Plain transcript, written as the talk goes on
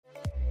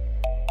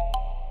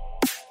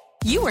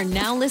You are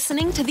now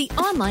listening to the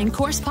Online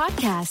Course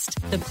Podcast,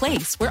 the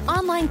place where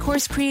online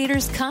course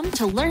creators come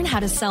to learn how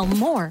to sell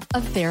more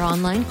of their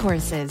online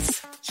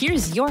courses.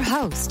 Here's your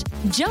host,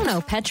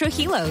 Jono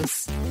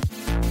Petrohilos.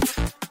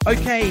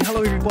 Okay,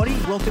 hello everybody.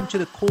 Welcome to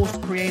the Course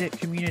Creator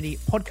Community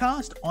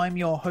Podcast. I'm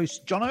your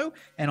host, Jono,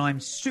 and I'm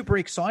super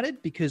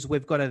excited because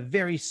we've got a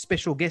very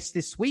special guest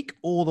this week,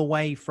 all the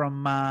way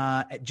from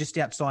just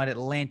outside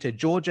Atlanta,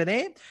 Georgia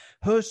there.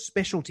 Her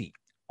specialty,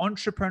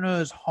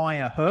 entrepreneurs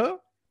hire her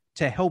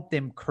to help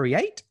them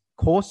create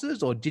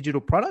courses or digital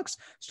products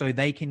so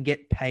they can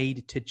get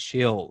paid to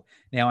chill.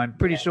 Now, I'm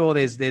pretty sure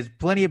there's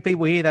plenty of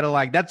people here that are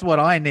like, that's what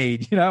I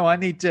need. I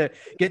need to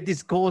get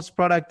this course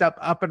product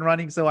up and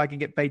running so I can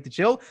get paid to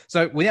chill.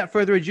 So without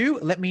further ado,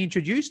 let me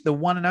introduce the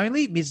one and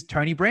only Ms.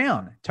 Toni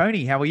Brown.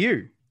 Toni, how are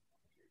you?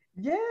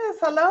 Yes.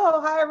 Hello.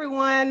 Hi,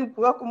 everyone.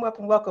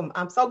 Welcome.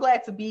 I'm so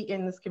glad to be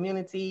in this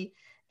community,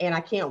 and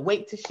I can't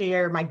wait to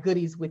share my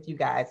goodies with you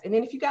guys. And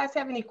then if you guys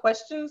have any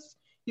questions,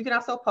 you can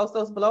also post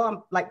those below.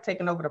 I'm like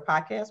taking over the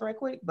podcast right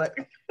quick, but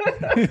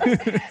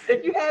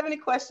if you have any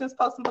questions,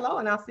 post them below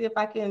and I'll see if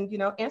I can,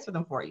 answer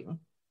them for you.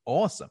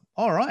 Awesome.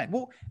 All right.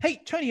 Well,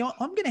 hey, Toni, I'm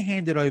going to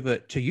hand it over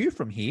to you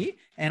from here,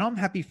 and I'm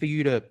happy for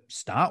you to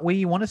start where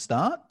you want to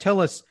start. Tell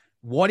us,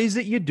 what is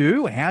it you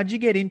do? How'd you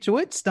get into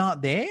it?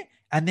 Start there.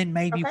 And then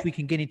maybe if we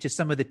can get into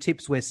some of the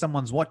tips where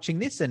someone's watching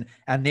this and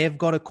they've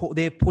got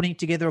they're putting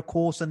together a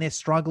course and they're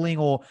struggling,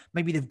 or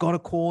maybe they've got a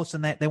course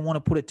and they want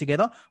to put it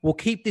together. We'll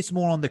keep this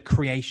more on the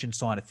creation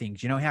side of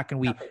things. How can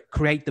we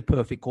create the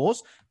perfect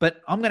course?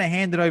 But I'm going to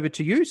hand it over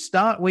to you.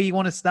 Start where you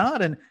want to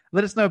start and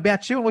let us know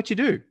about you and what you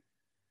do.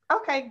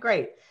 Okay,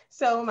 great.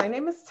 So my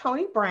name is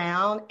Toni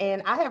Brown,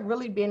 and I have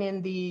really been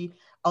in the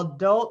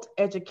adult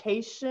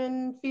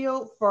education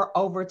field for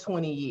over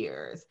 20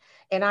 years.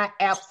 And I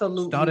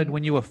absolutely started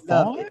when you were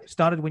 5.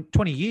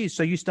 20 years.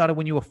 So you started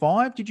when you were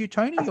 5, did you,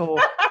 Toni? Or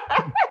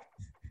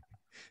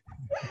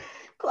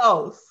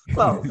close.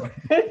 But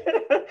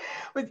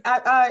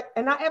I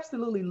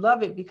absolutely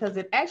love it because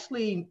it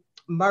actually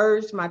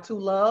merged my two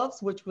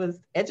loves, which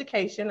is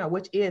education,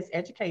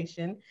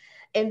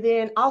 and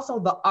then also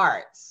the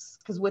arts.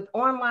 Because with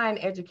online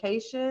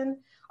education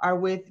or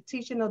with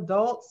teaching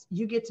adults,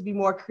 you get to be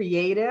more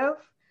creative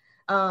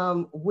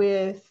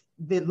with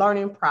the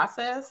learning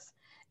process.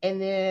 And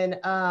then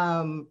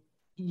I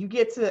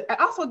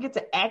also get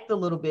to act a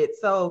little bit.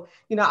 So,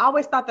 I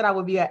always thought that I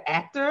would be an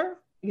actor.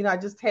 I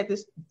just had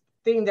this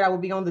thing that I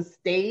would be on the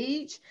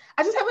stage.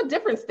 I just have a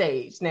different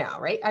stage now,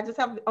 right? I just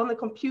have it on the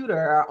computer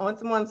or on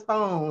someone's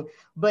phone,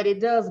 but it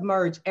does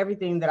merge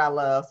everything that I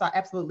love. So I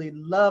absolutely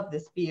love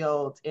this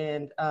field.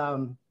 And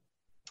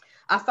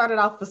I started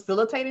off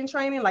facilitating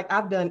training. Like,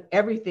 I've done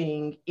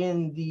everything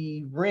in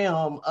the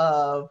realm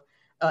of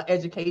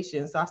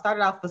education. So I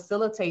started off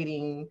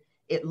facilitating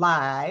it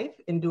live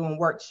and doing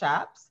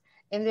workshops.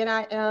 And then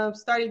I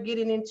started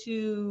getting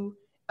into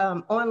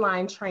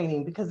online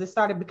training because it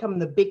started becoming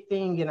the big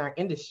thing in our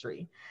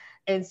industry.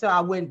 And so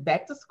I went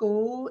back to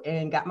school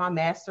and got my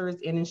master's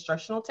in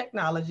instructional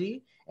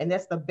technology. And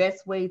that's the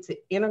best way to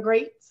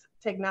integrate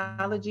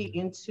technology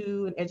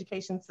into an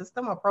education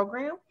system or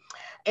program.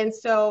 And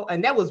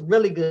that was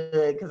really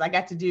good because I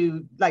got to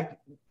do,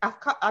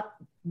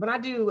 when I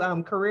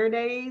do career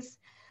days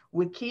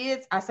with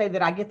kids, I say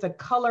that I get to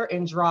color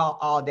and draw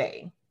all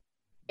day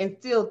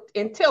and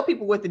tell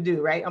people what to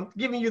do, right? I'm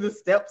giving you the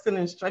steps and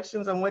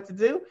instructions on what to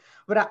do,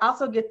 but I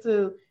also get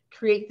to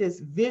create this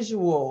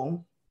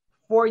visual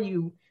for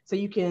you so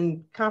you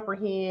can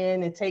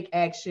comprehend and take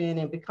action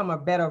and become a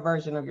better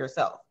version of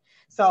yourself.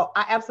 So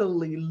I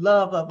absolutely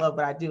love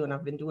what I do, and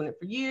I've been doing it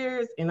for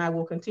years, and I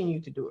will continue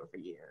to do it for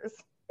years.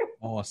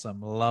 Awesome.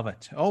 Love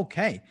it.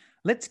 Okay.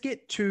 Let's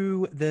get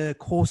to the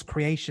course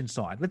creation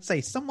side. Let's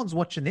say someone's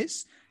watching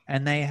this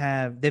and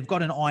they've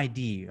got an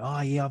idea. Oh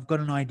yeah, I've got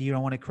an idea. I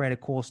want to create a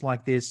course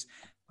like this,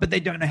 but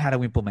they don't know how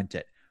to implement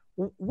it.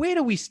 Where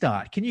do we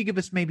start? Can you give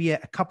us maybe a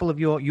couple of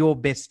your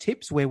best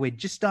tips where we're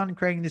just starting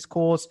creating this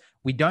course?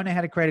 We don't know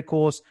how to create a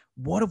course.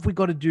 What have we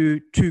got to do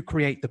to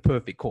create the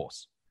perfect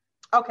course?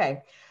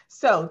 Okay.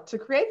 So to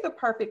create the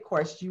perfect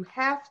course, you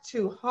have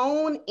to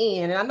hone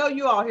in, and I know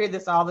you all hear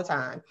this all the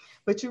time,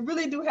 but you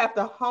really do have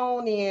to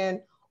hone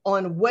in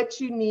on what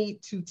you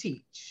need to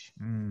teach.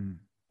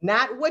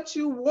 Not what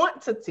you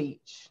want to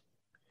teach,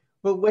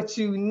 but what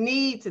you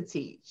need to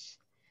teach.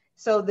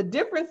 So the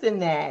difference in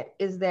that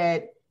is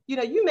that,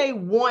 you may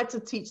want to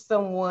teach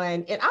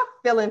someone, and I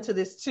fell into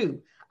this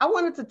too. I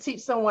wanted to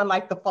teach someone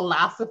like the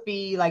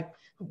philosophy, like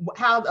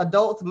how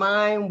adults'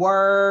 mind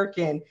work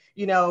and,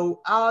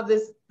 all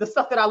the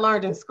stuff that I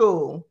learned in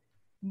school.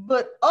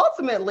 But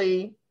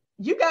ultimately,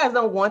 you guys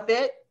don't want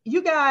that.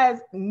 You guys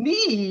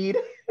need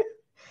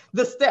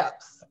the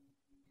steps.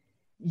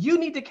 You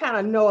need to kind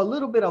of know a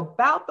little bit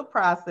about the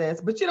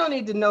process, but you don't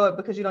need to know it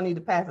because you don't need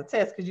to pass a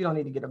test because you don't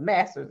need to get a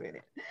master's in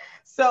it.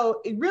 So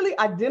it really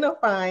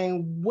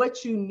identifying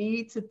what you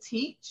need to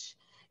teach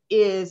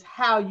is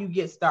how you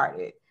get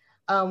started.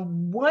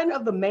 One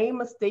of the main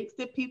mistakes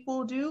that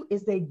people do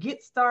is they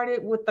get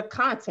started with the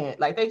content.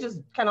 Like they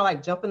just kind of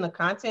like jump in the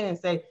content and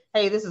say,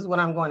 hey, this is what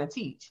I'm going to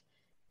teach.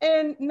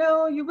 And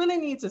no, you really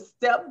need to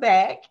step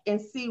back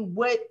and see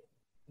what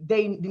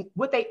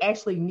they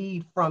actually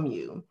need from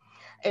you.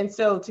 And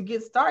so to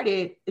get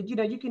started,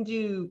 you can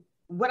do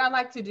what I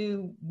like to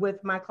do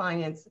with my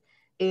clients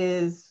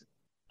is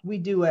we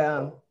do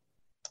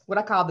what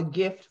I call the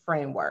GIFT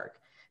framework.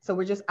 So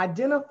we're just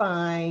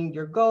identifying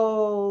your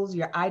goals,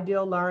 your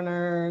ideal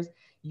learners,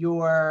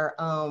 your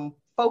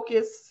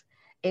focus,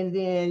 and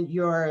then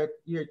your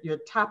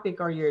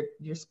topic or your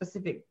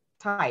specific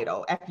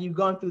title. After you've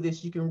gone through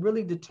this, you can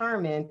really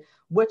determine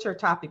what your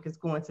topic is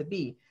going to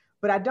be.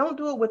 But I don't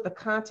do it with the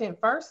content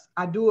first.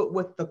 I do it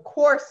with the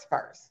course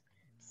first.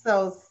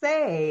 So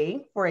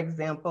say, for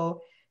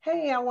example,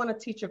 hey, I want to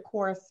teach a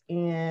course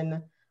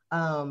in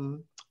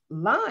lawn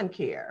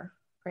care,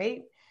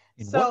 right?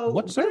 In so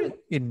what sorry?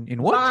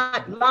 In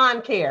what?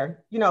 Lawn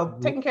care,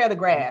 taking care of the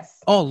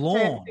grass. Oh,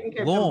 lawn.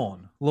 Yes.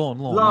 Lawn.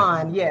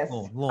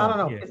 I don't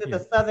know. Yeah, Is it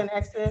the Southern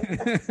accent?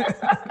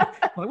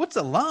 Like, what's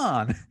a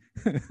lawn?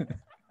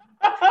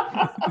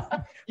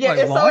 Yeah,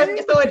 Like so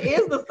it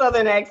is the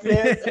Southern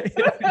accent.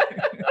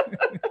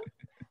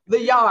 The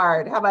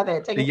yard. How about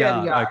that? Taking care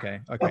of the yard. Okay.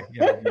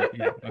 Yeah.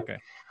 Okay.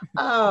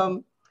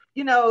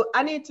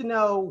 I need to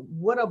know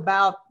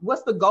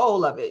what's the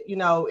goal of it?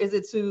 Is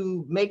it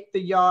to make the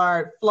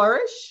yard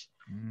flourish?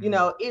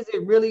 Is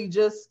it really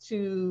just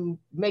to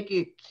make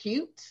it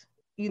cute?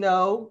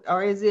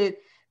 Or is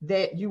it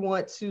that you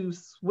want to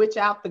switch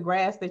out the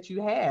grass that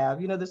you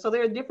have? So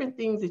there are different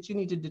things that you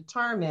need to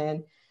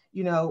determine,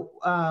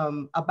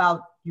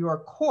 about your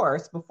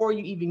course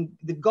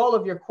the goal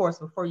of your course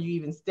before you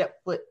even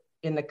step foot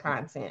in the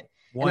content.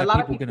 Why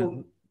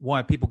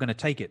are people going to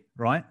take it?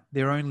 Right?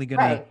 They're only going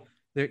to.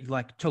 They're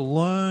like, to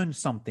learn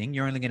something,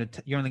 you're only going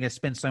to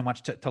spend so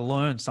much to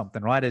learn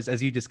something, right?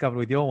 As you discovered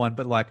with your one,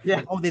 but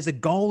there's a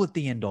goal at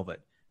the end of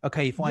it.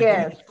 Okay, if I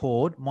get this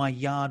chord, my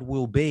yard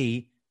will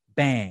be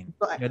bang.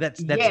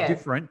 That's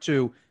different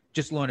to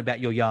just learn about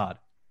your yard.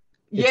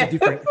 It's a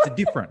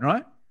different,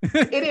 right?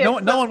 It is.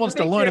 No one wants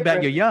to learn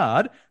about your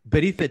yard,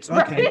 but if it's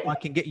okay, I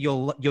can get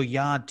your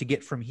yard to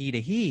get from here to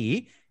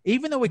here,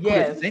 even though it could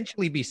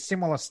essentially be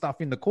similar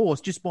stuff in the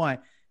course, just by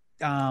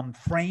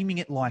framing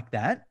it like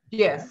that,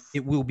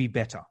 it will be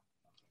better.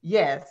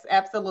 Yes,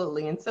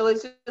 absolutely. And so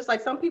it's just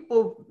like some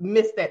people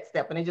miss that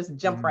step and they just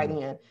jump right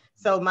in.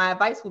 So my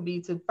advice would be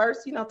to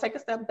first, take a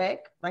step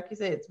back. Like you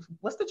said,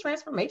 what's the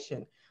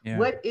transformation? Yeah.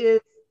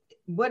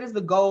 What is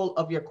the goal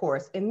of your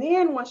course? And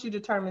then once you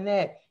determine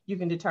that, you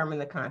can determine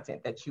the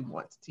content that you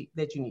want to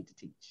that you need to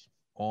teach.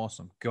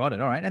 Awesome. Got it.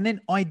 All right. And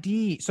then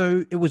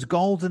so it was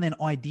goals and then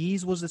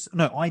ideas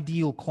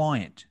ideal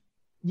client.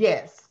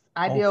 Yes.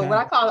 Ideal, what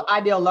I call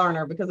ideal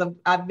learner, because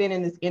I've been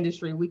in this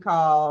industry. We don't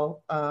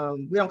call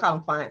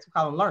them clients, we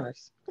call them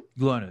learners.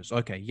 Learners.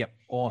 Okay. Yep.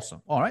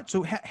 Awesome. All right.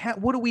 So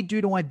what do we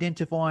do to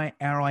identify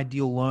our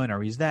ideal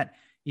learner? Is it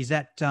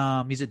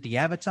the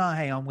avatar?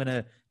 Hey, I'm going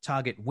to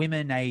target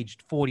women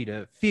aged 40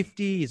 to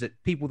 50. Is it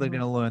people that are going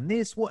to learn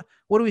this? What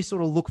do we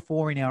sort of look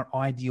for in our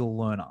ideal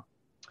learner?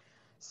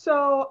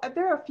 So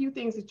there are a few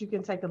things that you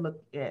can take a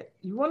look at.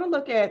 You want to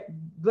look at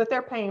what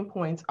their pain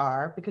points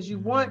are, because you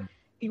want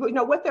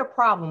what their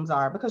problems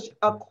are, because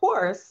of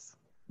course,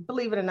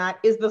 believe it or not,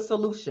 is the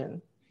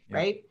solution,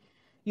 right?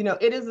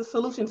 It is a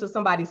solution to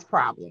somebody's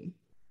problem.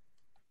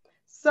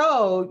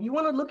 So you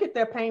want to look at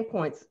their pain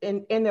points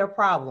and their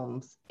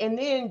problems. And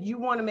then you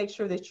want to make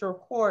sure that your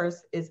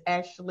course is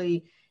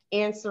actually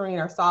answering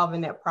or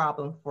solving that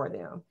problem for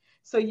them.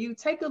 So you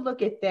take a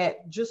look at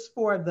that just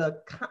for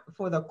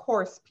the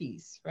course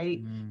piece,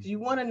 right? You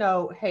want to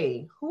know,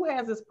 hey, who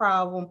has this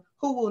problem?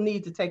 Who will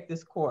need to take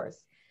this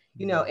course?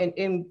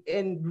 And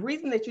the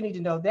reason that you need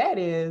to know that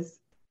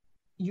is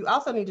you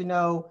also need to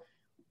know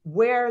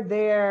where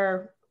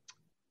their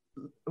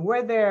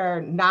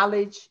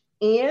knowledge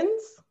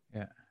ends,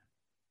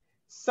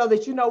 so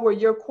that you know where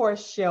your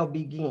course shall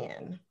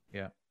begin.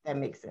 Yeah, that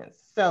makes sense.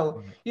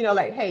 So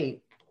like,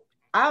 hey,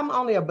 I'm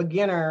only a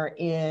beginner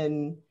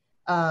in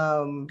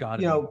in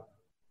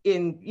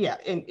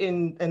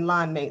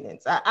lawn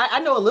maintenance. I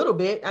know a little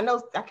bit. I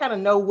kind of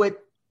know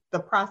what the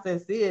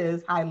process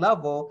is, high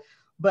level,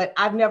 but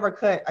I've never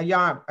cut a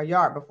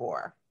yard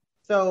before.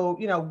 So,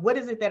 what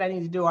is it that I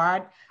need to do?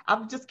 I've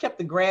just kept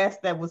the grass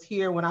that was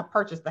here when I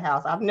purchased the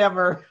house. I've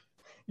never,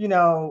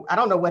 I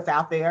don't know what's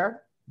out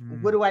there.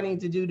 What do I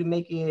need to do to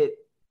make it,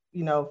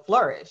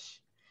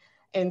 flourish?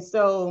 And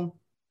so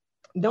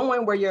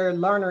knowing where your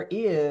learner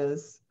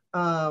is,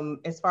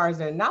 as far as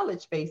their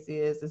knowledge base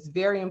is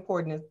very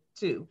important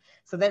too.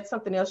 So that's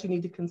something else you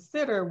need to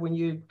consider when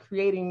you're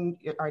creating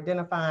or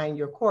identifying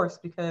your course,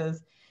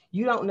 because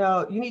you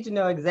need to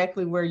know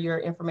exactly where your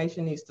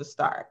information needs to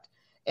start.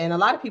 And a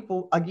lot of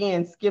people,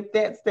 again, skip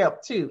that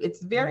step too.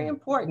 It's very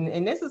important.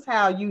 And this is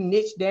how you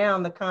niche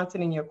down the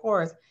content in your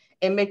course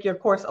and make your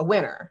course a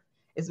winner.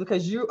 It's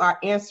because you are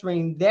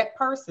answering that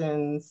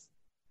person's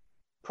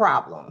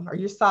problem, or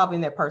you're solving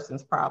that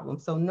person's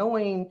problem. So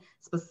knowing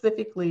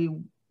specifically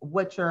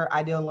what your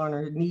ideal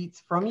learner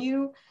needs from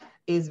you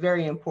is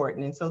very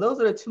important. And so those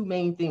are the two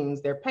main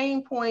things: their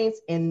pain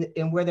points and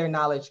where their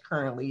knowledge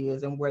currently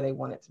is and where they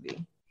want it to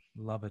be.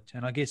 Love it.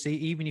 And I guess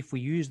even if we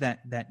use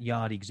that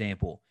yard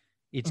example,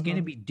 it's going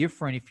to be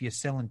different if you're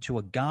selling to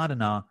a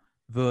gardener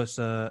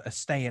versus a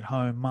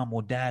stay-at-home mum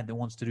or dad that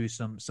wants to do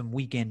some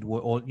weekend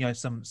work, or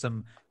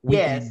some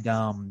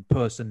weekend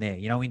person there.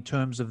 In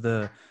terms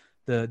of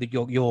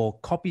your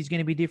copy is going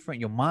to be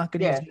different, your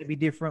marketing is going to be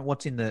different,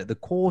 what's in the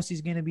course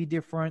is going to be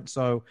different.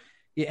 So,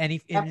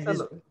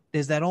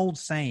 there's that old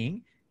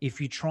saying: if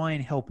you try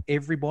and help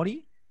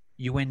everybody,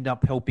 you end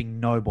up helping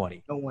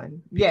nobody. No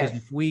one. Because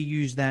if we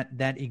use that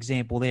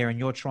example there, and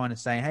you're trying to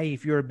say, hey,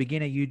 if you're a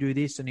beginner, you do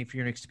this, and if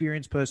you're an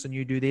experienced person,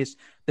 you do this,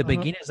 the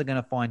beginners are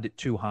going to find it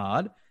too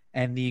hard,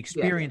 and the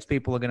experienced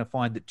people are going to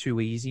find it too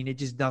easy, and it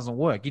just doesn't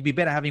work. You'd be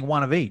better having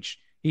one of each.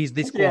 Here's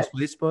this course for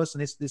this person,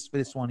 this for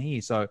this one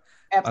here. So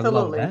absolutely.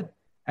 I love that.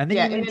 And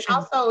then and then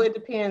also it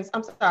depends.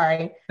 I'm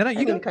sorry. I'm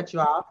going to cut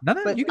you off.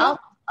 No, you go.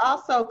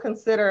 Also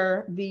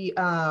consider the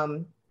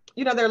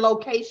their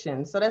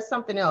location. So that's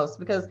something else,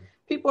 because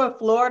people in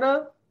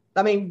Florida,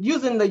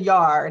 using the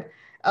yard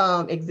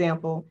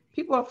example,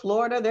 people in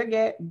Florida,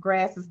 their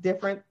grass is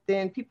different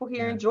than people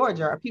here in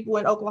Georgia or people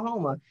in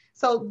Oklahoma.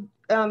 So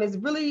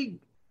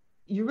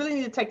you really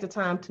need to take the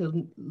time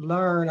to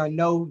learn or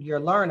know your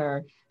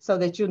learner so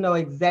that you know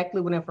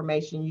exactly what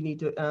information you need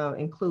to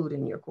include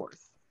in your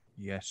course.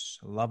 Yes,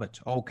 love it.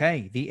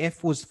 Okay, the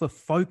F was for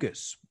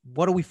focus.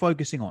 What are we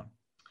focusing on?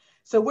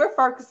 So we're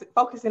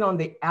focusing on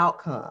the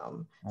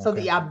outcome. Okay. So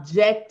the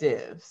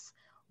objectives.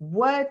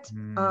 What's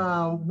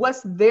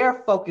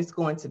their focus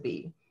going to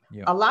be?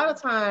 Yep. A lot of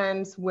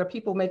times where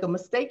people make a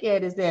mistake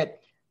at is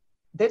that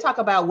they talk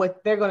about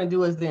what they're going to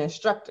do as the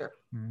instructor,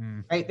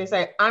 right? They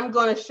say, I'm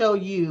going to show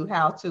you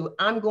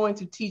I'm going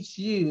to teach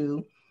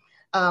you,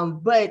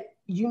 but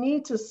you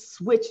need to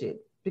switch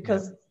it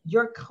because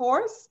your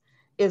course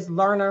is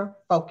learner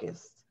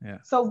focused. Yeah.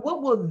 So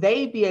what will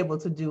they be able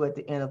to do at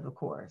the end of the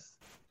course?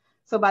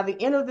 So by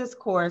the end of this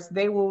course,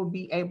 they will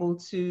be able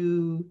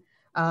to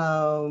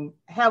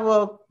have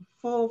a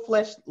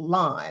full-fledged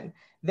lawn.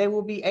 They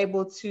will be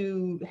able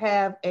to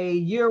have a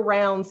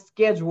year-round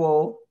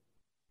schedule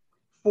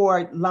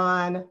for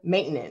lawn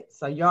maintenance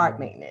or yard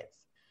maintenance.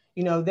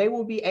 They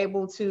will be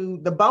able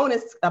to, a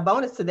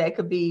bonus to that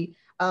could be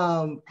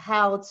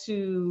how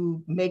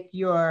to make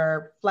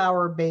your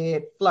flower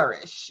bed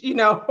flourish,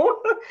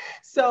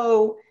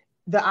 So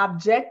the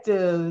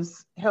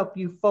objectives help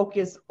you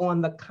focus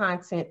on the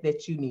content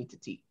that you need to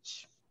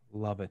teach.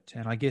 Love it.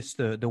 And I guess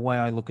the way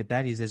I look at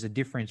that is there's a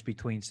difference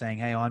between saying,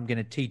 hey, I'm going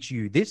to teach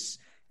you this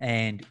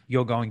and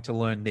you're going to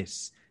learn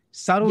this.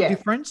 Subtle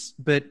difference,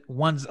 but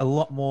one's a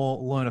lot more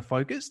learner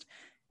focused.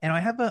 And I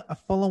have a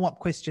follow-up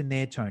question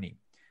there, Tony.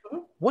 Mm-hmm.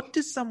 What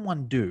does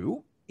someone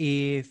do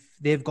if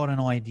they've got an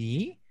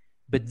idea,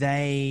 but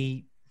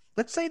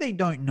let's say they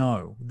don't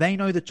know. They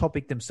know the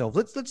topic themselves.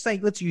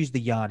 Let's use the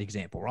yard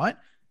example, right?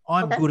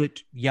 I'm good at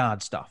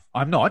yard stuff.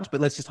 I'm not, but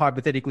let's just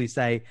hypothetically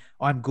say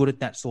I'm good at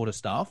that sort of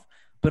stuff,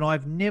 but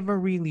I've never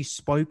really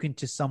spoken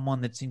to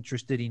someone that's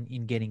interested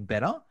in getting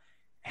better.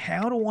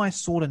 How do I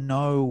sort of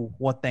know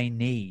what they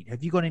need?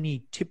 Have you got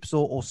any tips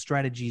or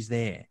strategies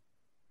there?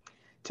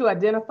 To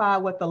identify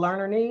what the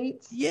learner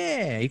needs?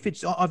 Yeah. If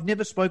I've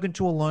never spoken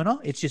to a learner,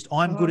 it's just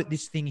I'm good at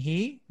this thing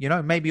here.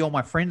 Maybe all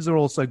my friends are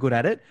also good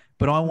at it,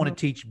 but I want to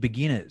teach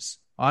beginners.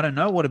 I don't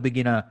know what a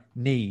beginner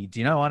needs.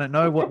 I don't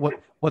know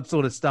what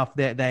sort of stuff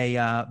that they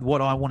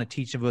what I want to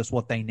teach them versus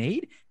what they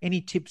need.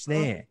 Any tips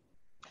there?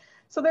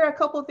 So there are a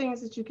couple of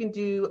things that you can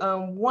do.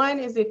 One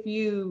is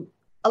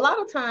a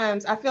lot of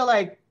times I feel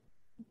like,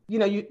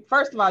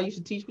 first of all, you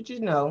should teach what you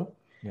know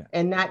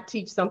and not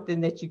teach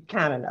something that you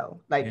kind of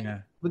know.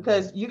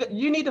 Because you're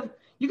going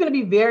to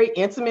be very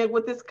intimate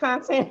with this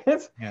content.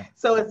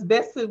 So it's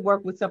best to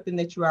work with something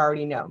that you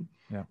already know.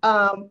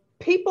 Yeah.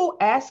 People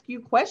ask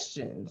you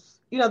questions.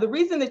 The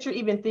reason that you're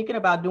even thinking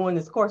about doing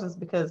this course is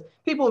because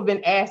people have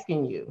been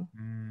asking you,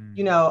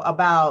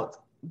 about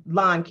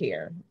lawn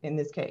care in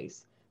this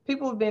case.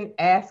 People have been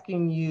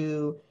asking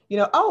you,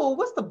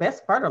 what's the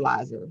best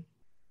fertilizer?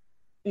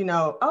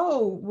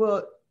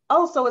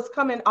 So it's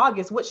coming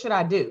August. What should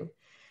I do?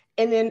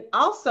 And then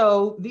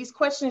also these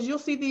questions, you'll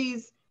see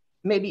these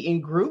maybe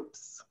in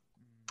groups.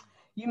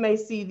 You may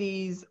see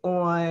these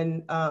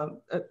on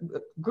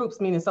groups,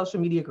 meaning social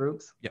media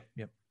groups.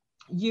 Yep.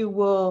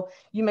 You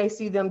may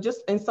see them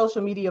just in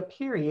social media,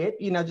 period.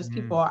 Just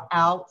people are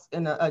out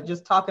and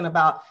just talking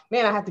about,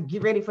 man, I have to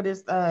get ready for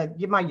this,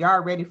 get my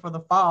yard ready for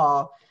the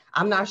fall.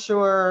 I'm not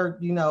sure,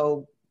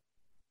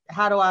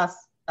 how do I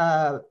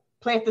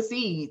plant the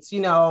seeds,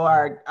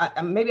 or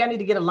maybe I need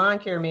to get a lawn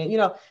care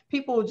man.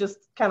 People just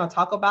kind of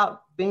talk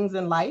about things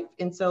in life.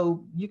 And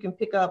so you can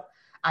pick up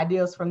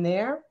ideas from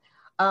there.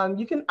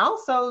 You can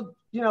also,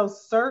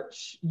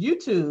 search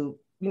YouTube,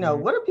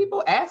 what are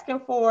people asking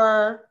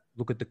for?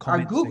 Look at the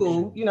comments. Or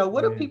Google,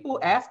 what are people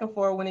asking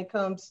for when it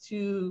comes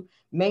to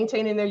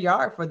maintaining their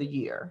yard for the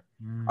year?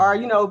 Or,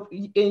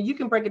 and you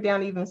can break it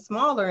down even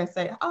smaller and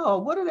say,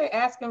 what are they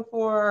asking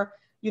for?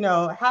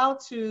 How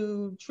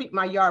to treat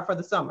my yard for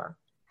the summer,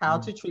 how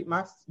to treat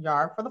my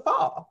yard for the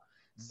fall.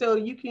 So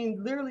you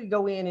can literally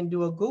go in and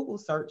do a Google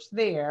search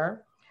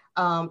there.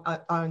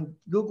 on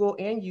Google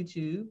and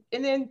YouTube.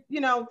 And then,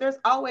 there's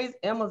always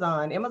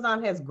Amazon.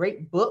 Amazon has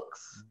great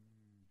books,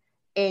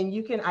 and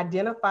you can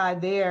identify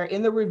there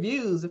in the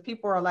reviews if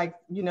people are like,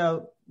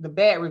 the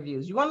bad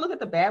reviews. You want to look at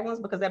the bad ones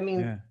because that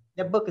means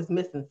that book is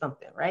missing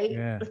something, right?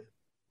 Yeah.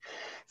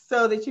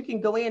 So that you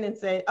can go in and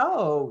say,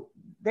 oh,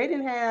 they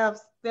didn't have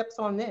steps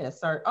on this,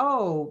 or,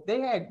 oh,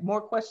 they had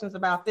more questions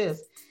about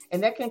this.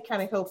 And that can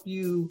kind of help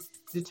you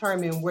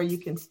determine where you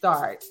can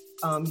start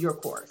your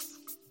course.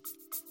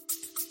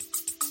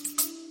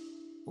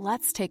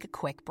 Let's take a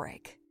quick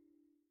break.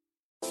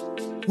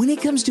 When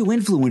it comes to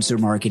influencer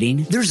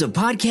marketing, there's a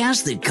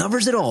podcast that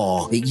covers it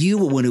all that you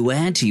will want to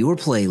add to your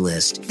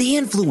playlist. The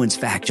Influence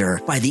Factor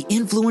by the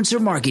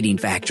Influencer Marketing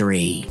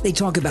Factory. They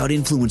talk about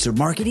influencer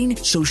marketing,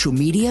 social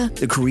media,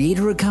 the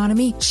creator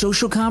economy,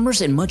 social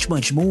commerce, and much,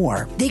 much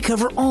more. They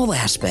cover all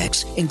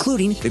aspects,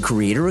 including the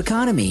creator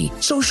economy,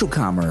 social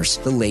commerce,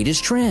 the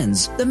latest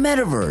trends, the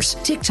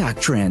metaverse,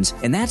 TikTok trends,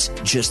 and that's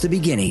just the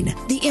beginning.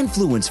 The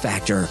Influence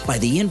Factor by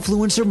the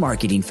Influencer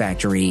Marketing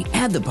Factory.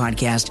 Add the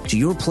podcast to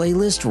your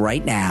playlist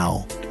right now.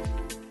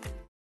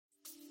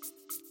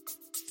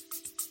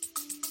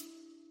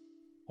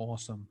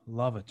 Awesome.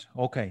 Love it.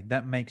 Okay,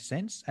 that makes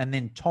sense. And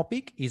then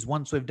topic is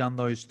once we've done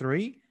those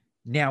three,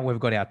 now we've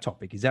got our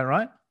topic. Is that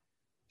right?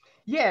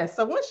 Yeah.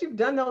 So once you've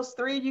done those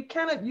three,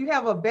 you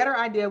have a better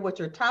idea what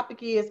your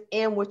topic is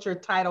and what your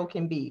title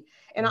can be.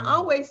 And I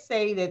always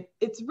say that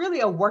it's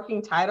really a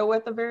working title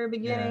at the very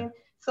beginning. Yeah.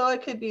 So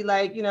it could be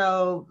like,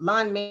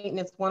 lawn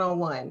maintenance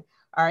 101,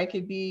 or it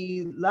could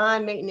be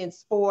lawn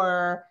maintenance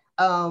for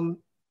new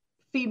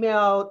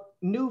female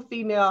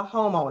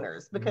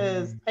homeowners,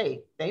 because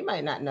hey, they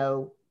might not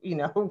know,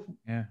 yeah.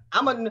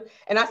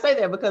 And I say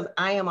that because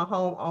I am a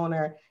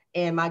homeowner,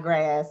 and my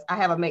grass, I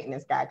have a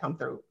maintenance guy come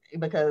through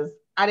because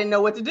I didn't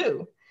know what to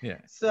do. Yeah.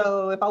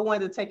 So if I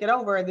wanted to take it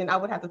over, then I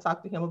would have to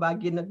talk to him about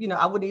getting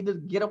I would need to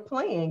get a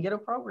plan, get a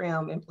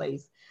program in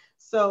place.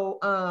 So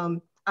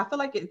I feel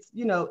like it's,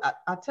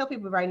 I tell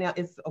people right now,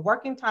 it's a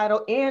working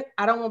title, and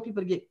I don't want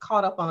people to get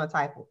caught up on a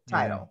title.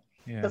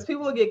 Because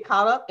people will get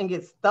caught up and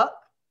get stuck.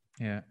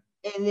 Yeah.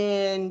 And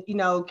then,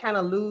 kind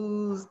of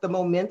lose the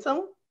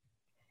momentum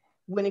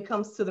when it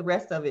comes to the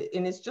rest of it.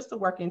 And it's just a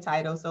working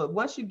title. So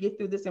once you get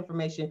through this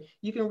information,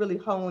 you can really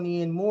hone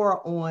in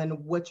more on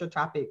what your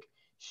topic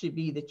should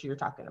be that you're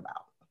talking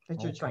about,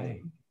 that you're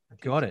training.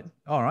 Got it.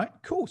 All right,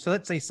 cool. So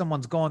let's say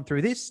someone's gone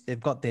through this, they've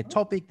got their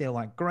topic, they're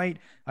like, great,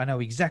 I know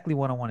exactly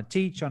what I want to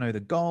teach. I know the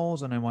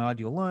goals, I know my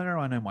ideal learner,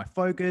 I know my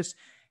focus.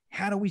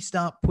 How do we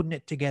start putting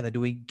it together? Do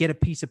we get a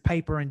piece of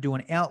paper and do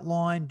an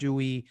outline? Do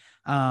we,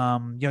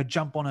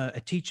 jump on a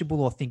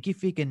Teachable or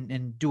Thinkific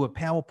and do a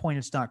PowerPoint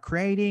and start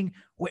creating?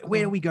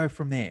 Where do we go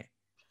from there?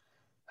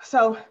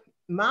 So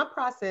my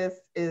process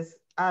is,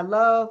 I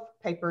love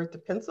paper to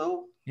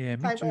pencil. Yeah,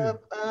 me too.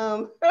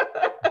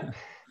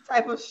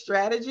 Type of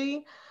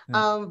strategy.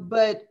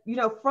 But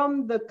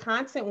from the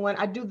content one,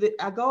 from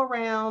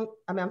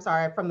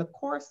the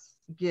course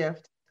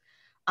gift,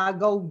 I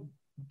go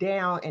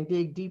down and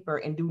dig deeper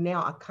and do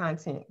now a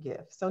content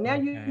gift. So now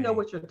you know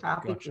what your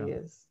topic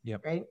is,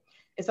 right?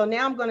 And so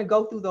now I'm going to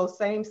go through those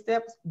same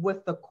steps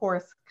with the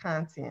course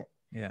content.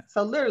 Yeah.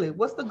 So literally,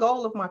 what's the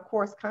goal of my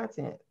course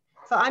content?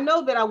 So I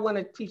know that I want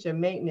to teach a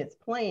maintenance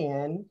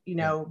plan,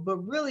 but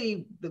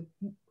really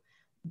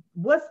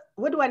what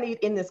do I need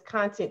in this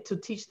content to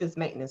teach this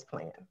maintenance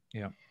plan?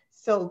 Yeah.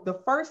 So the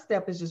first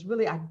step is just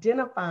really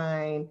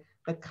identifying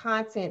the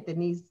content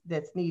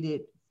that's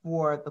needed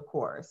for the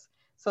course.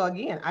 So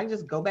again, I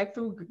just go back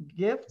through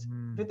gift.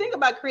 The thing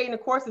about creating a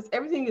course is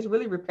everything is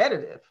really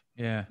repetitive.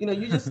 Yeah.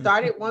 You just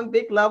start at one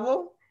big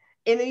level,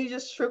 and then you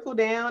just trickle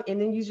down, and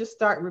then you just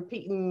start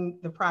repeating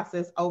the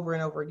process over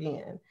and over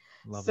again.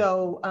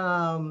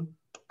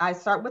 I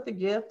start with the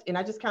gift, and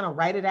I just kind of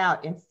write it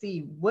out and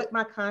see what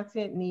my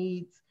content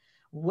needs,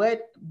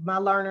 what my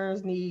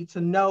learners need to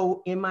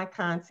know in my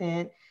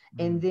content,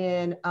 and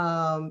then,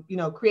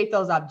 create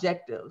those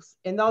objectives.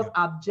 And those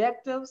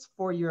objectives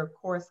for your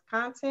course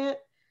content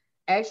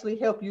actually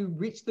help you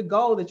reach the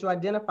goal that you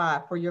identify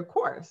for your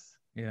course.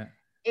 Yeah.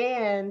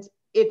 And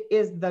it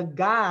is the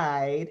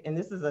guide, and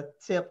this is a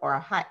tip or a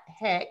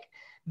hack.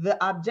 The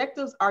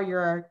objectives are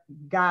your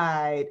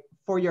guide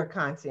for your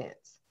content.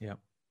 Yeah.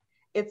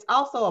 It's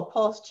also a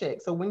pulse check.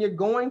 So when you're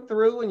going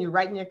through and you're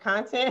writing your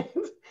content,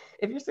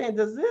 if you're saying,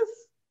 does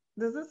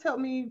this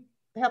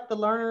help the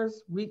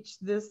learners reach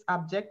this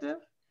objective?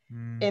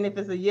 And if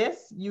it's a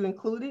yes, you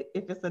include it.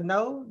 If it's a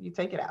no, you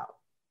take it out.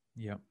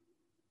 Yeah.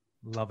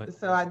 Love it.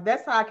 So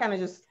that's how I kind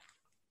of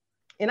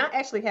and I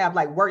actually have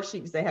like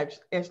worksheets that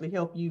actually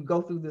help you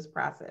go through this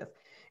process.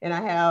 And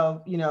I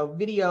have,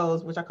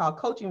 videos, which I call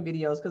coaching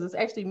videos, because it's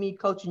actually me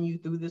coaching you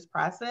through this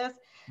process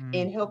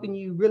and helping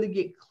you really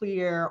get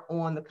clear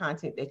on the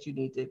content that you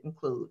need to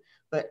include.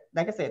 But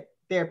like I said,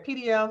 they're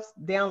PDFs,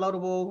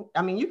 downloadable.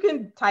 I mean, you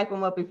can type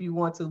them up if you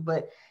want to,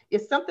 but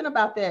it's something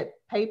about that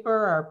paper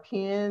or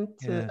pen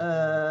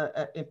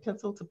to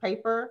pencil to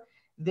paper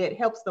that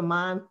helps the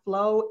mind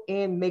flow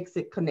and makes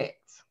it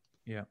connect.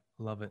 Yeah.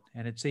 Love it.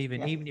 And it's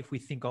even, Yes. even if we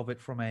think of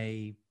it from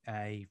a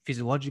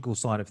physiological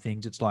side of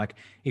things, it's like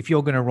if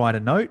you're going to write a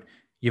note,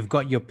 you've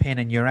got your pen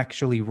and you're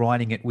actually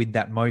writing it with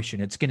that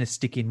motion. It's going to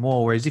stick in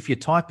more. Whereas if you're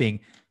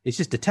typing, it's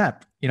just a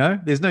tap,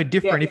 there's no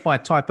different if I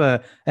type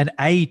an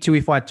A to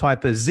if I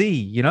type a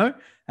Z,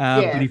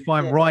 but if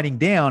I'm writing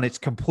down, it's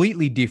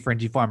completely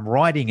different if I'm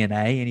writing an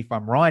A and if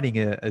I'm writing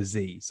a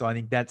Z. So I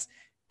think that's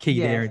key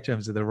there in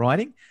terms of the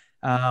writing.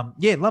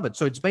 Love it.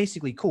 So it's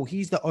basically cool.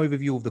 Here's the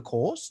overview of the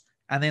course.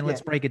 And then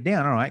let's break it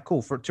down. All right,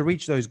 cool. To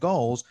reach those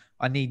goals,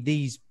 I need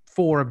these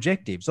 4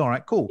 objectives. All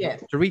right, cool.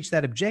 Yes. To reach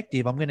that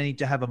objective, I'm going to need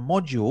to have a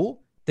module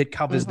that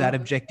covers that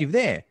objective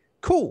there.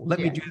 Cool. Let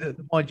me do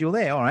the module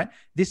there. All right.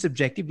 This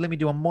objective, let me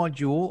do a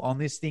module on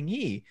this thing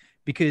here.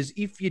 Because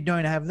if you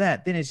don't have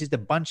that, then it's just a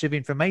bunch of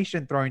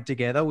information thrown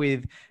together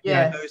with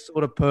no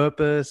sort of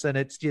purpose. And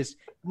it's just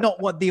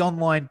not what the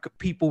online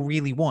people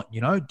really want,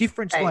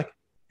 difference. Right. Like,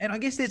 and I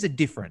guess there's a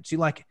difference.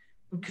 Because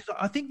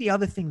I think the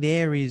other thing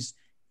there is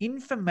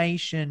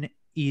information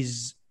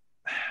is,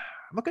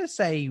 I'm not going to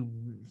say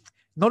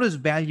not as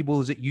valuable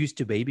as it used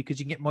to be, because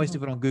you can get most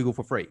of it on Google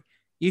for free.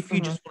 If you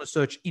just want to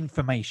search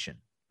information,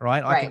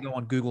 right? I can go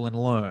on Google and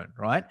learn,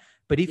 right?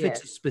 But if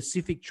it's a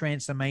specific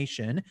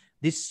transformation,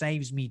 this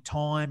saves me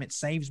time. It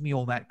saves me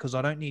all that because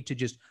I don't need to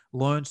just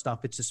learn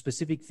stuff. It's a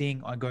specific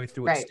thing. I go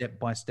through it step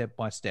by step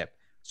by step.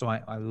 So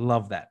I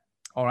love that.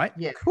 All right.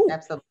 Yeah, cool.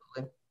 Absolutely.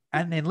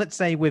 And then let's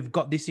say we've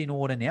got this in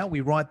order now.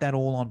 We write that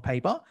all on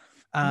paper.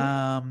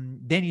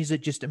 Then is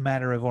it just a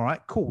matter of, all right,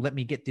 cool, let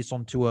me get this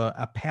onto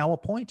a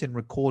PowerPoint and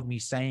record me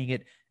saying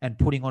it and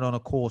putting it on a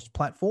course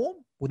platform?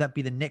 Would that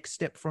be the next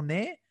step from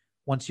there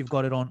once you've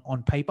got it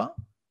on paper?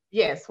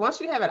 Yes. Once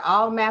you have it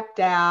all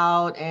mapped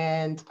out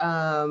and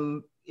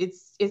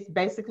it's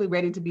basically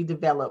ready to be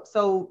developed.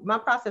 So my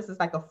process is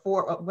like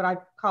what I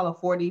call a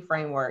 4D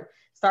framework.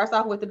 Starts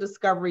off with the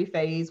discovery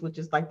phase, which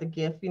is like the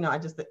gift,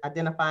 just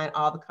identifying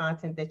all the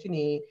content that you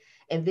need.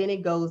 And then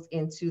it goes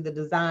into the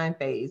design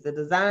phase. The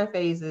design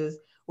phase is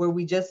where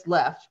we just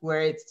left,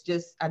 where it's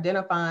just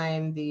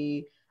identifying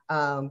the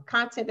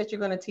content that you're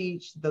going to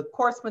teach, the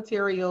course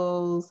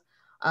materials,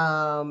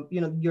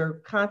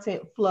 your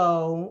content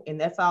flow, and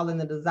that's all in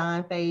the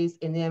design phase.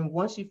 And then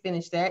once you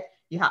finish that,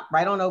 you hop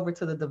right on over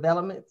to the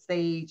development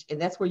stage.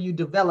 And that's where you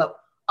develop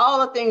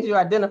all the things you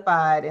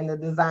identified in the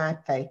design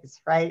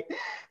phase, right?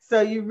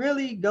 So you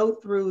really go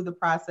through the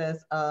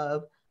process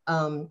of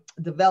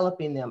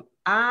developing them.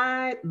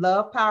 I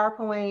love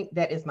PowerPoint.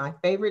 That is my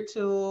favorite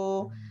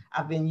tool.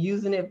 I've been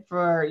using it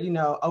for,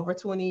 over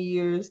 20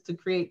 years to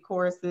create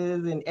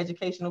courses and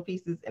educational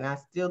pieces. And I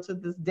still to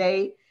this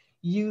day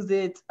use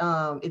it.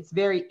 It's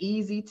very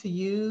easy to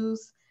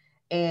use.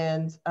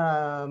 And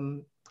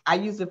I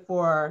use it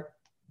for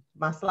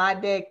my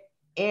slide deck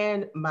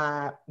and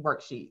my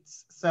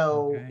worksheets.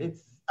 So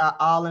it's an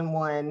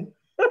all-in-one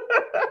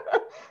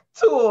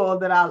tool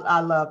that I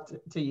love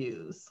to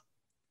use.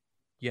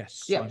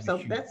 Yes. Yeah.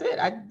 So that's it.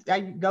 I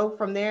go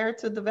from there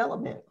to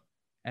development.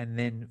 And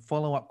then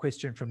follow-up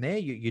question from there.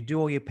 You do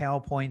all your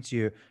PowerPoints,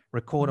 you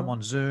record them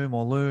on Zoom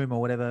or Loom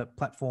or whatever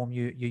platform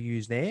you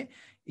use there.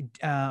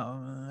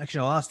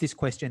 Actually, I'll ask this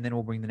question, then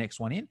we'll bring the next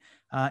one in.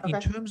 In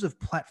terms of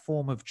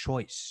platform of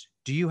choice,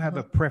 do you have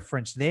a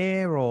preference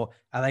there, or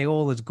are they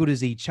all as good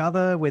as each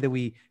other, whether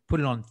we put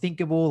it on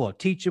Thinkable or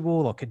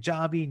Teachable or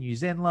Kajabi and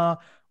Zenla?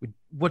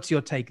 What's your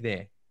take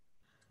there?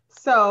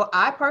 So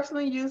I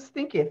personally use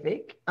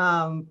Thinkific.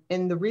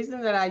 And the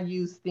reason that I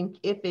use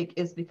Thinkific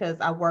is because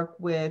I work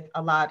with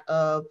a lot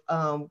of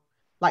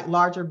like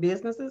larger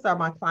businesses are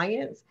my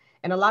clients,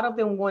 and a lot of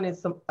them wanted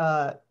some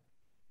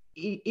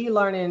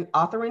e-learning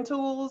authoring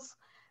tools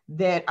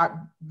that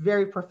are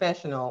very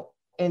professional.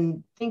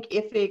 And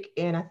Thinkific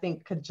and I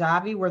think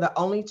Kajabi were the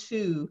only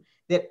two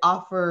that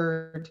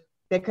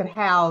could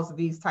house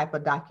these type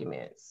of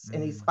documents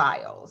and these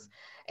files.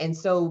 And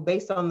so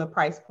based on the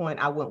price point,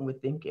 I went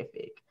with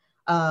Thinkific.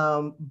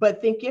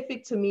 But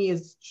Thinkific to me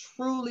is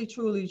truly,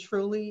 truly,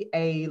 truly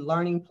a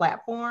learning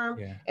platform.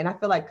 Yeah. And I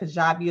feel like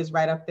Kajabi is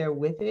right up there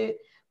with it.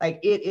 Like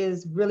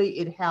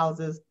it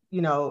houses,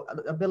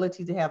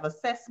 ability to have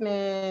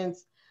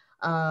assessments.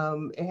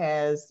 It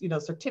has,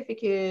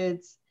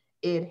 certificates.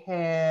 It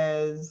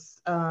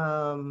has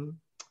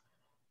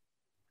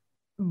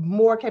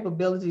more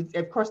capabilities.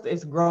 Of course,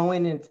 it's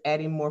growing and it's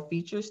adding more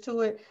features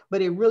to it,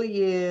 but it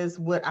really is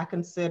what I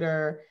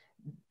consider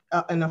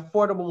an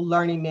affordable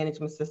learning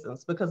management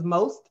systems, because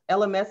most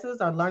LMSs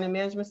or learning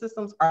management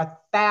systems are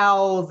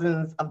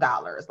thousands of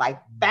dollars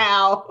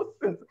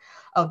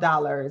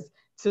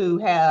to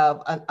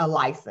have a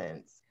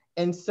license.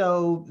 And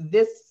so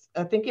this,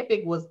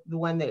 Thinkific was the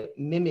one that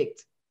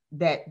mimicked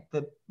that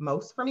the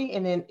most for me.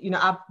 And then,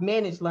 I've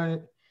managed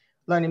learning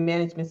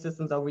management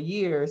systems over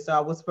years, so I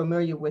was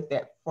familiar with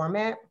that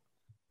format.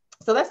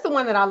 So that's the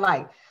one that I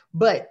like.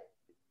 But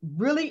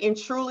really and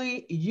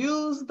truly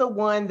use the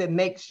one that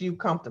makes you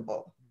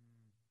comfortable.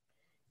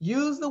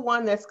 Use the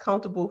one that's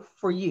comfortable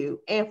for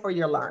you and for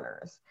your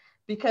learners,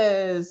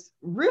 because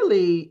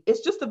really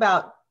it's just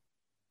about,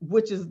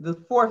 which is the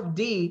 4th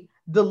D,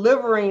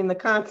 delivering the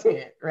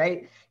content,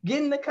 right?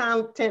 Getting the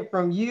content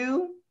from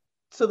you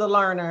to the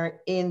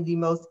learner in the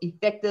most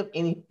effective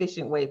and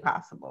efficient way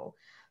possible.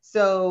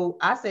 So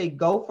I say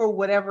go for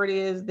whatever it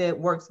is that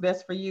works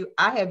best for you.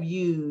 I have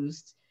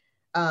used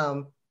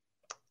PayPal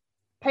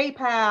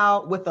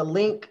with a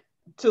link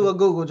to a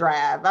Google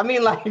Drive. I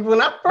mean, like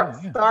when I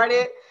first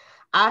started,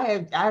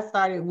 I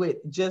started with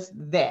just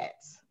that.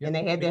 Yep. And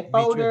they had that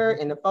folder,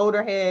 and the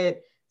folder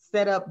had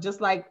set up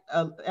just like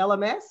a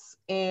LMS,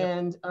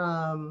 and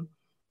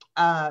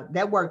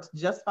that worked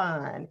just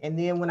fine. And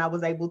then when I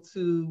was able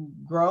to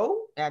grow,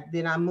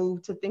 then I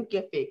moved to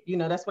Thinkific. You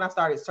know, that's when I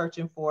started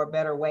searching for a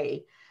better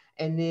way,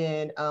 and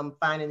then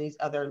finding these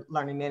other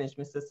learning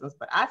management systems.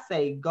 But I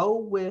say go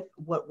with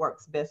what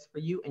works best for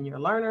you and your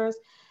learners.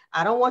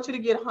 I don't want you to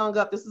get hung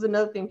up. This is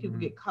another thing people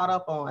get caught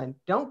up on.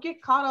 Don't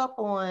get caught up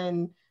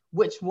on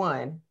which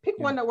one. Pick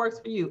one that works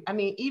for you. I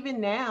mean,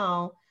 even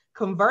now,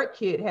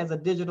 ConvertKit has a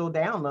digital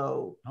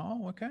download.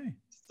 Oh, okay.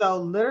 So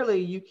literally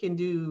you can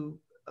do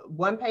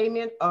one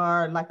payment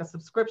or like a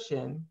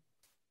subscription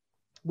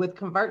with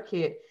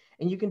ConvertKit,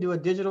 and you can do a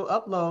digital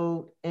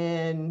upload,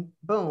 and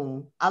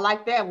boom. I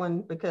like that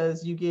one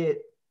because you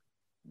get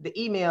the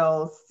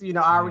emails, you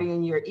know, already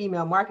in your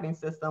email marketing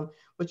system,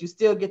 but you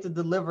still get to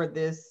deliver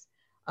this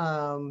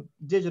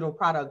digital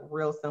product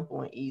real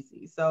simple and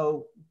easy.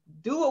 So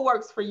do what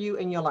works for you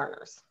and your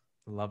learners.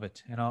 Love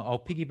it. And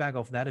I'll piggyback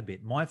off that a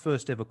bit. My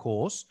first ever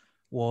course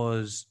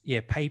was,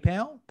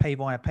 PayPal, pay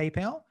via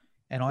PayPal.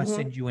 And I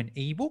send you an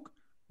ebook,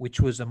 which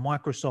was a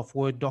Microsoft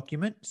Word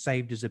document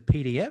saved as a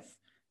PDF.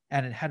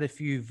 And it had a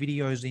few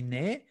videos in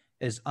there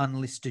as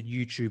unlisted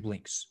YouTube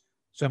links.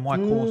 So my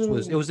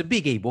course it was a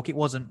big ebook. It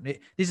wasn't,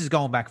 this is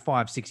going back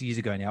 5-6 years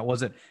ago now. It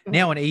wasn't,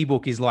 now an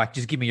ebook is like,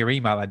 just give me your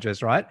email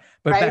address, right?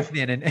 But back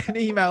then an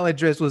email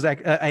address was,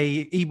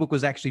 a ebook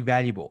was actually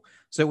valuable.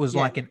 So it was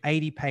like an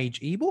 80-page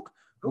ebook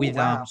with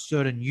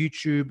certain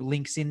YouTube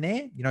links in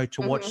there, you know,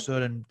 to watch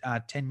certain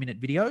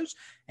 10-minute videos.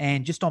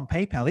 And just on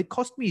PayPal, it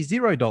cost me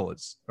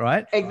 $0,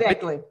 right?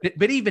 Exactly.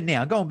 But even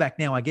now, going back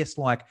now, I guess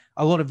like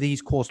a lot of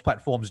these course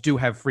platforms do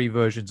have free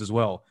versions as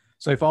well.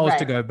 So if I was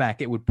to go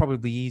back, it would probably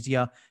be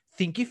easier.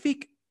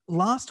 Thinkific,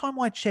 last time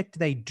I checked,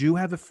 they do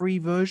have a free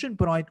version,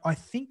 but I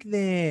think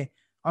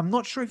I'm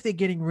not sure if they're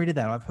getting rid of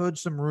that. I've heard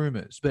some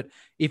rumors, but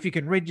if you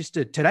can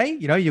register today,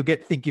 you know, you'll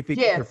get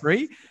Thinkific for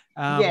free.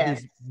 And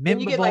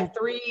you get like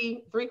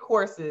three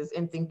courses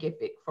in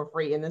Thinkific for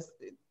free. And this,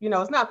 you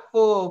know, it's not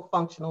full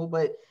functional,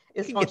 but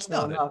it's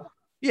functional enough.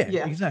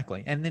 Yeah,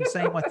 exactly. And then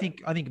same, I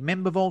think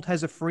MemberVault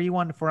has a free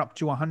one for up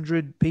to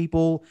 100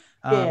 people.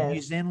 New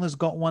Zenler's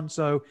got one.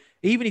 So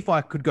even if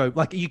I could go,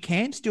 like, you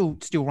can still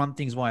run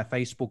things via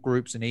Facebook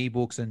groups and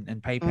ebooks and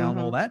PayPal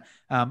and all that.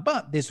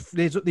 But there's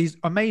these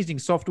amazing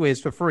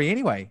softwares for free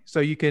anyway.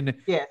 So you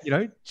can, you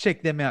know,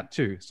 check them out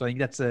too. So I think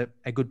that's a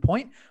good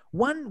point.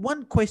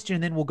 One question,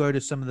 and then we'll go to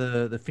some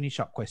of the finish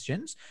up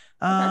questions.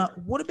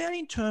 What about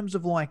in terms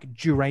of like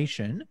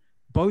duration,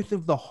 both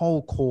of the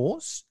whole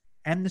course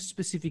and the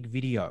specific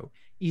video?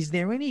 Is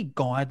there any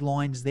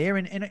guidelines there?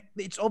 And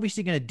it's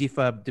obviously going to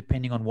differ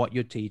depending on what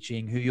you're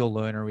teaching, who your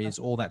learner is,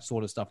 all that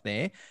sort of stuff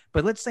there.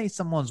 But let's say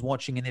someone's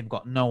watching and they've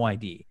got no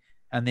idea.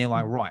 And they're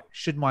like, right,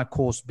 should my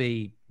course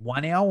be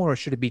 1 hour or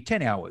should it be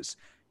 10 hours?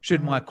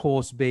 Should my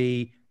course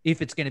be,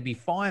 if it's going to be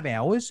 5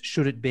 hours,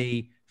 should it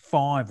be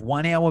 5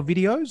 1-hour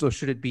videos, or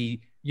should it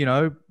be, you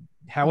know,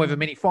 however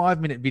many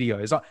 5-minute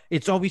videos?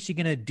 It's obviously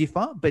going to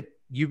differ, but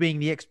you being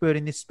the expert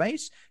in this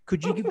space,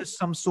 could you give us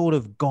some sort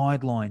of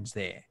guidelines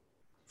there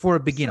for a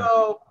beginner?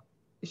 So,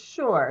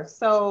 sure.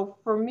 So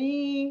for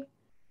me,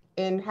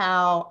 and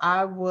how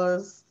I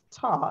was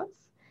taught,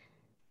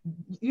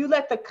 you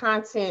let the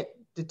content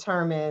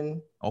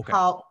determine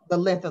how the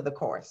length of the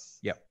course.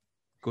 Yep.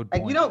 Good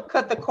point. Like, you don't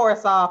cut the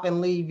course off and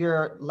leave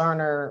your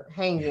learner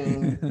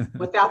hanging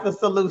without the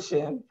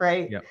solution,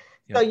 right? Yep.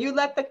 So you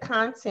let the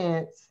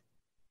content,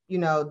 you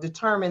know,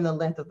 determine the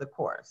length of the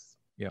course.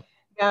 Yep.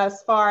 Now,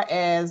 as far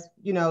as,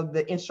 you know,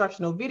 the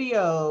instructional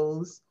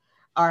videos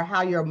or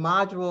how your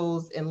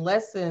modules and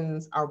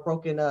lessons are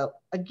broken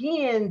up,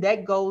 again,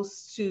 that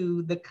goes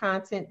to the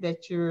content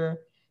that you're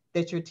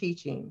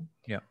teaching.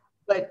 Yeah.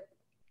 But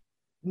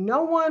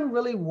no one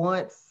really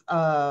wants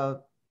a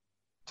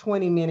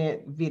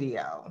 20-minute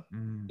video.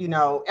 You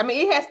know, I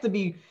mean, it has to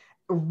be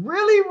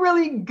really,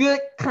 really good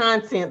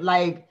content.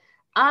 Like,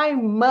 I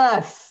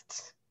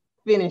must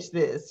finish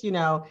this, you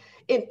know.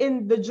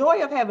 And the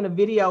joy of having a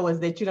video is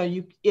that, you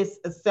know,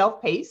 it's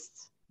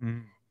self-paced,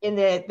 in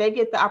that they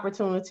get the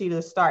opportunity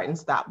to start and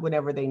stop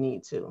whenever they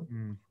need to.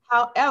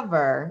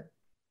 However,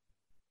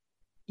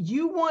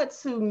 you want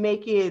to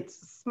make it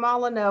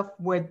small enough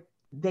where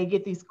they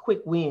get these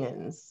quick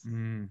wins.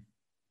 You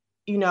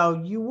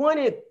know, you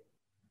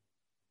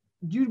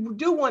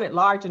do want it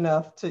large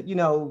enough to, you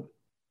know,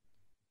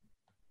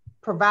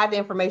 provide the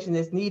information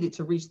that's needed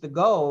to reach the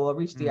goal or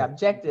reach the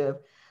objective,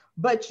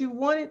 but you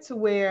want it to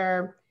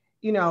where,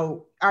 you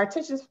know, our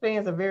attention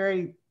spans are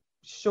very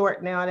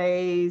short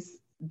nowadays.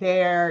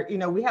 You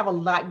know, we have a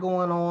lot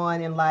going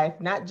on in life,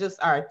 not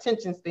just our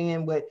attention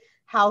span, but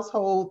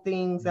household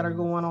things that are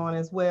going on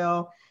as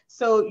well.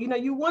 So,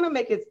 you want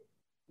to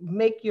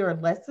make your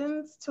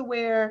lessons to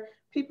where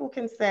people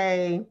can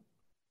say,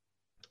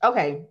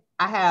 okay,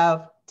 I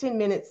have 10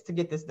 minutes to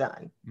get this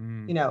done,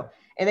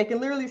 and they can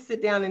literally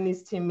sit down in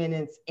these 10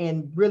 minutes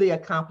and really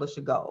accomplish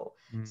a goal.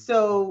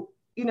 So,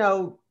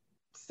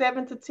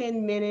 7 to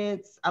 10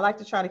 minutes. I like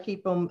to try to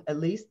keep them at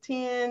least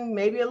 10,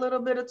 maybe a little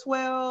bit of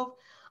 12.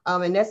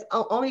 And that's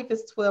only if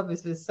it's 12,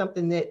 if it's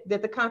something that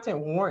the content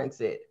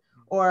warrants it,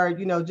 or,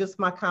 just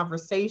my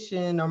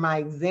conversation or my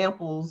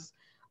examples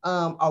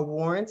are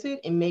warranted,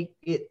 and make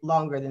it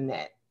longer than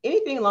that.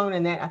 Anything longer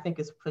than that, I think,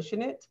 is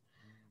pushing it.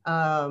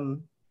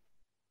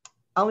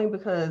 Only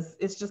because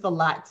it's just a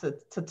lot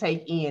to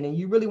take in, and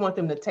you really want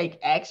them to take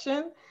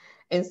action.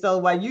 And so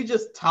while you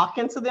just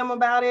talking to them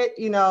about it,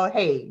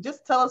 hey,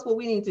 just tell us what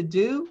we need to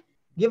do.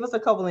 Give us a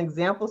couple of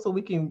examples so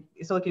it can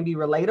be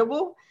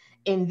relatable.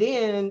 And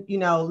then,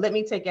 let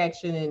me take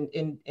action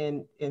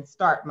and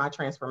start my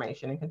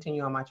transformation and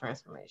continue on my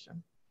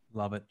transformation.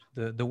 Love it.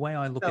 The way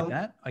I look at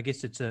that, I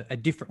guess it's a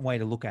different way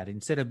to look at it.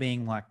 Instead of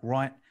being like,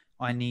 right,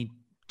 I need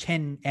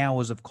 10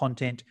 hours of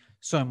content,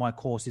 so my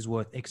course is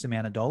worth X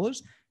amount of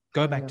dollars.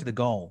 Go back to the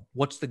goal.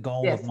 What's the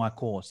goal of my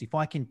course? If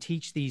I can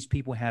teach these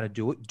people how to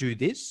do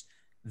this,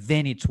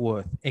 then it's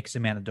worth X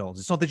amount of dollars.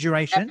 It's not the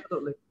duration.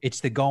 Absolutely. It's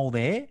the goal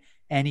there.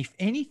 And if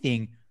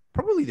anything,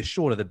 probably the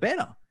shorter, the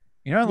better.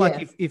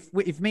 Like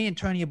if me and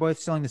Tony are both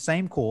selling the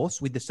same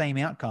course with the same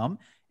outcome,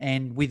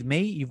 and with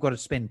me, you've got to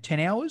spend 10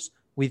 hours.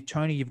 With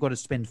Tony, you've got to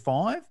spend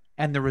 5,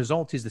 and the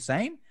result is the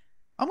same.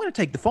 I'm going to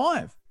take the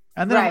 5.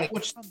 And then I'm going to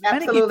watch some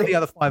mannequin for the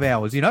other 5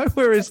 hours,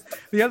 whereas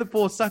the other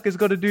poor sucker's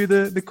got to do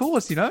the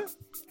course,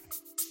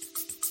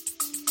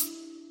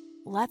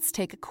 Let's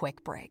take a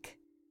quick break.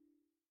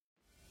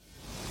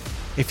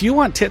 If you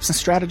want tips and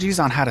strategies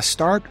on how to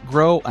start,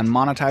 grow, and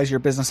monetize your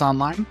business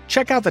online,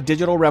 check out the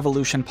Digital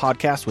Revolution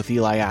podcast with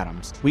Eli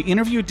Adams. We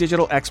interview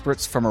digital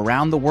experts from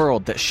around the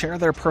world that share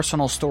their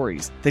personal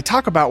stories. They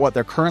talk about what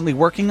they're currently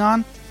working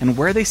on and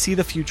where they see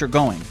the future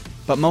going.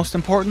 But most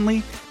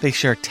importantly, they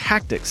share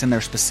tactics in their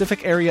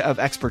specific area of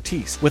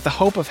expertise with the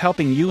hope of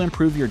helping you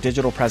improve your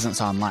digital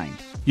presence online.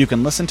 You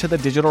can listen to the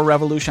Digital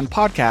Revolution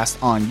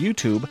podcast on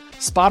YouTube,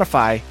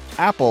 Spotify,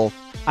 Apple,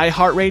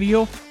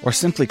 iHeartRadio, or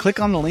simply click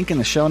on the link in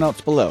the show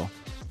notes below.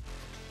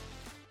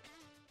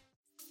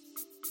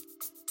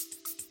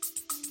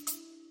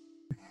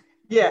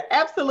 Yeah,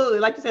 absolutely.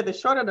 Like you said, the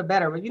shorter the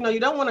better. But you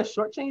don't want to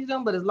shortchange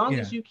them, but as long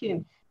as you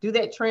can do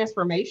that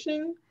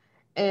transformation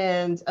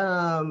and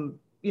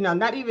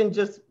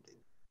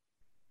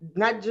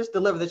not just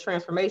deliver the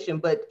transformation,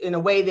 but in a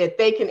way that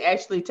they can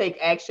actually take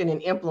action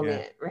and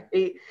implement,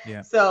 right?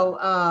 Yeah.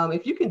 So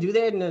if you can do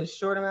that in a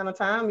short amount of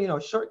time,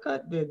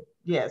 shortcut,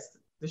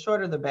 the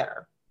shorter the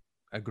better.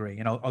 Agree.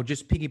 And I'll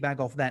just piggyback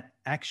off that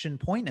action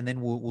point, and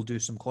then we'll do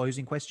some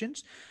closing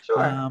questions. Sure.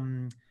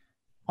 I'm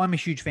a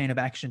huge fan of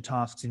action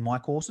tasks in my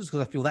courses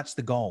because I feel that's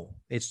the goal.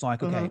 It's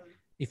like, okay,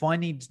 if I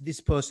need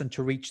this person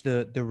to reach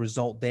the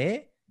result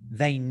there,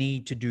 they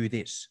need to do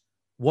this.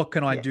 What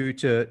can I do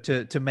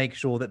to make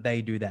sure that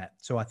they do that?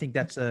 So I think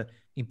that's a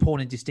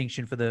important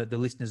distinction for the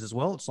listeners as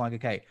well. It's like,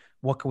 okay,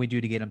 what can we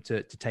do to get them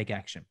to take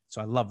action? So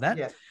I love that.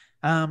 Yes.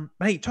 But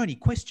hey, Tony,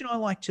 question I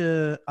like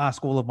to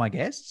ask all of my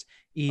guests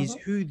is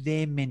who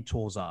their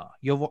mentors are.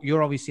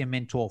 You're obviously a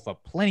mentor for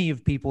plenty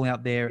of people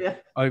out there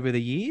over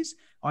the years.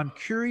 I'm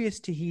curious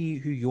to hear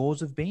who yours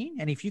have been.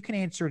 And if you can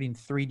answer it in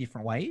 3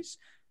 different ways: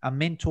 a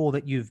mentor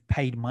that you've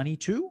paid money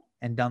to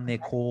and done their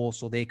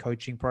course or their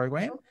coaching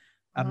program,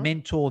 a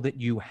mentor that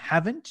you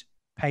haven't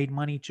paid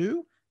money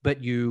to,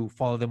 but you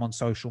follow them on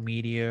social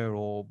media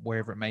or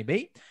wherever it may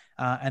be,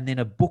 and then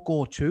a book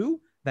or 2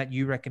 that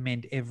you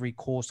recommend every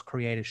course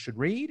creator should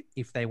read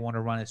if they want to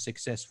run a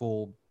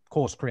successful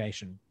course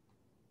creation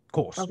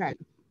course. Okay.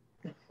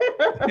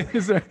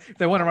 If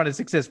they want to run a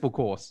successful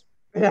course.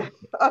 Yeah.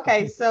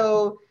 Okay.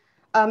 So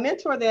a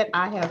mentor that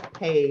I have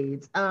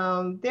paid,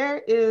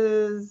 there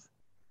is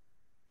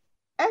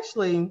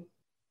actually,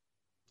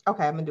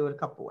 okay, I'm going to do it a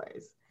couple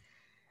ways.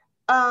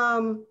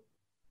 I'm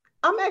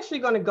actually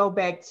going to go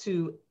back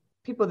to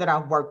people that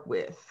I've worked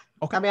with.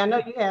 Okay. I mean, I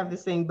know you have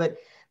this thing, but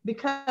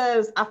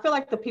because I feel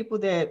like the people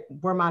that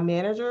were my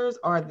managers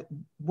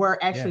were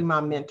actually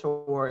my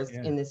mentors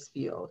in this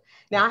field.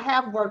 Now, I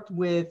have worked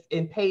with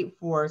and paid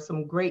for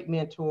some great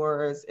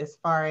mentors as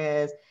far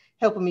as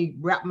helping me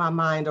wrap my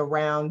mind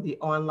around the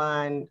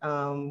online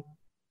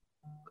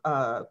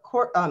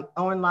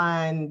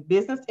online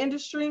business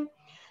industry.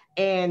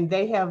 And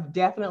they have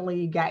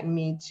definitely gotten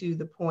me to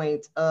the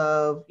point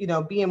of,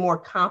 being more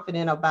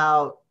confident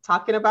about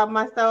talking about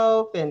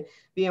myself and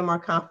being more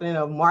confident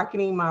of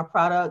marketing my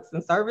products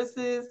and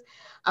services.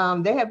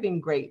 They have been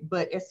great.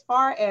 But as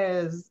far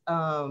as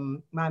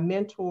my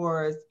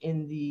mentors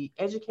in the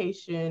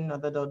education or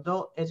the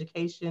adult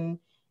education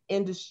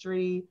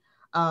industry,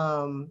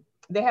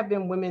 they have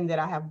been women that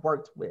I have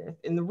worked with.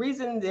 And the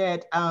reason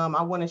that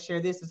I want to share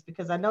this is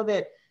because I know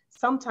that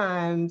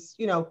sometimes,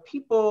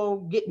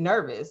 people get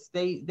nervous.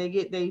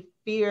 They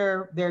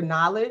fear their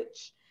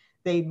knowledge.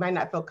 they might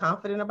not feel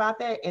confident about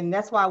that. And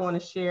that's why I want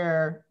to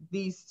share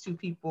these two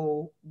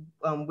people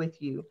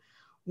with you.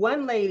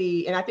 One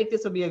lady, and I think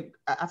this will be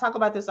I talk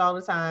about this all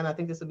the time. I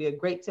think this will be a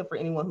great tip for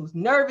anyone who's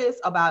nervous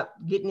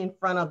about getting in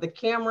front of the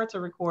camera to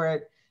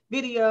record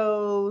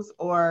videos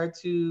or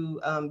to,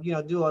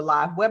 do a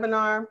live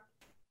webinar.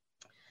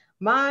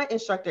 My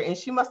instructor, and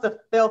she must have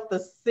felt the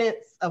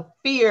sense of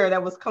fear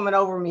that was coming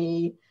over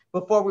me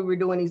before we were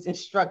doing these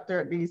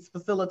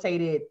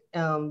facilitated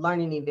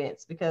learning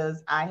events,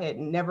 because I had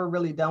never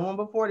really done one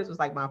before. This was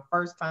like my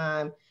first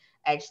time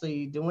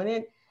actually doing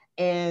it.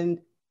 And,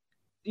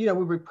 we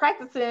were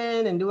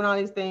practicing and doing all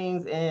these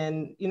things.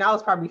 And, I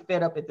was probably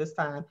fed up at this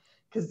time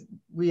because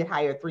we had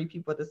hired 3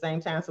 people at the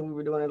same time. So we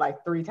were doing it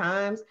like 3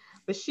 times.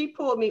 But she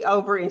pulled me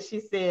over and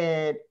she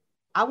said,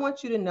 I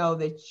want you to know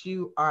that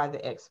you are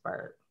the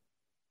expert.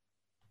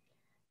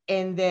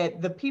 And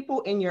that the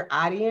people in your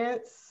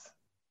audience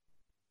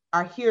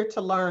are here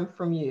to learn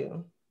from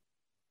you.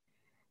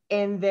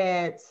 And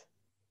that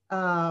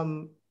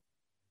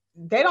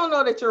they don't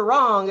know that you're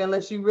wrong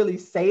unless you really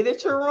say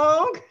that you're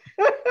wrong.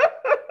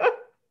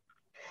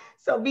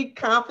 So be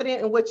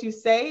confident in what you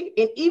say.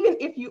 And even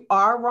if you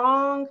are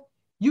wrong,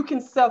 you can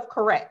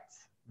self-correct.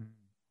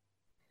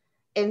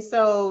 And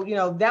so,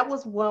 that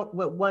was what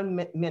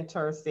one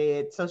mentor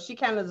said. So she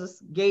kind of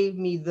just gave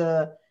me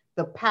the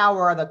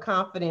power or the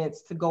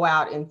confidence to go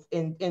out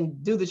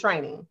and do the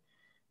training,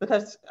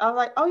 because I was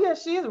like, oh yeah,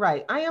 she is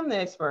right. I am the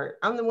expert.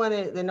 I'm the one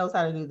that knows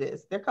how to do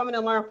this. They're coming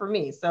to learn from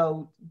me.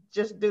 So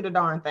just do the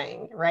darn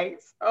thing. Right.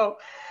 So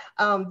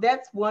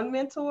that's one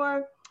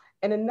mentor.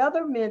 And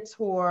another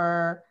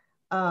mentor,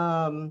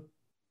 I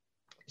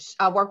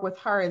work with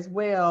her as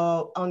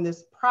well on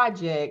this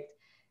project.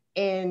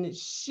 And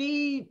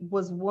she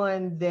was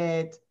one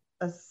that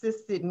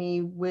assisted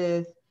me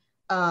with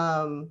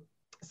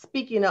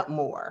speaking up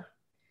more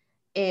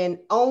and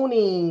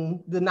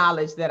owning the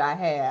knowledge that I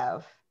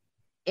have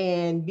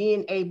and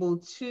being able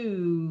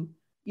to,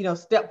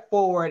 step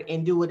forward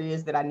and do what it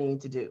is that I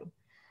need to do.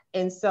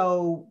 And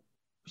so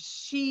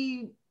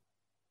she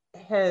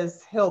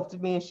has helped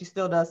me, and she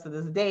still does to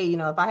this day.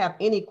 If I have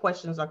any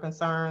questions or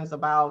concerns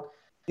about,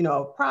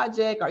 a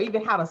project, or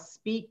even how to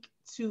speak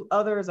to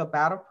others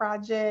about a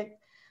project,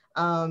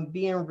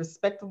 being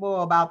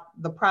respectable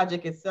about the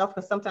project itself,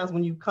 because sometimes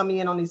when you come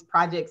in on these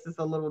projects, it's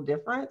a little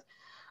different.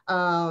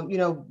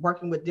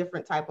 Working with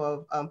different type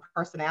of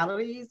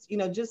personalities,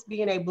 just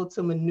being able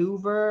to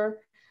maneuver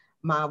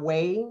my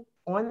way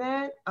on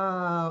that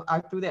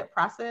or through that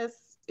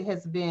process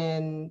has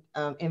been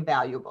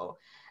invaluable.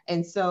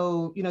 And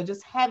so,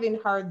 just having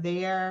her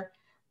there.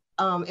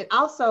 And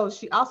also,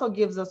 she also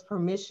gives us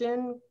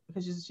permission,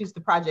 because she's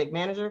the project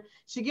manager.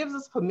 She gives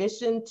us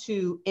permission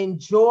to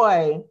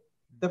enjoy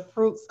the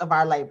fruits of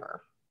our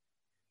labor.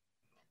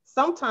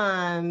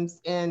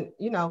 Sometimes, and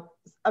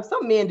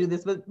some men do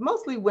this, but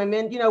mostly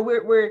women,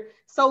 we're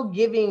so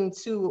giving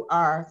to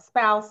our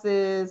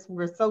spouses,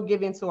 we're so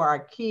giving to our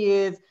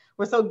kids,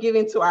 we're so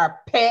giving to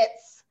our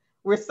pets,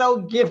 we're so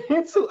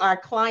giving to our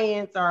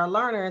clients, our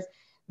learners,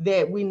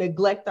 that we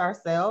neglect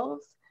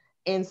ourselves.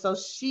 And so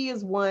she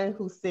is one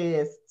who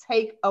says,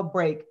 take a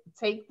break,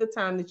 take the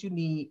time that you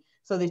need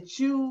so that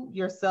you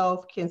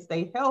yourself can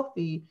stay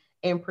healthy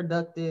and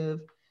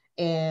productive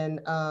and,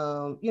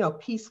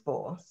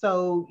 peaceful.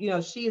 So,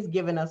 she has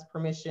given us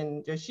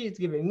permission, or she's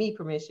given me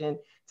permission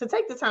to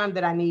take the time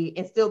that I need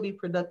and still be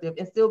productive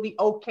and still be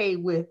okay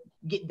with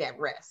getting that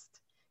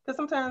rest. Because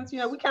sometimes,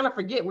 we kind of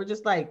forget, we're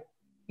just like,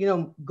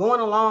 going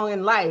along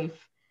in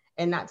life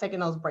and not taking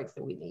those breaks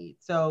that we need.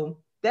 So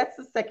that's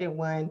the second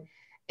one.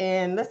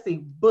 And let's see,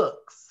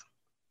 books.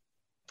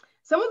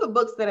 Some of the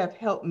books that have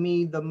helped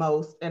me the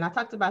most, and I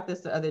talked about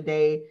this the other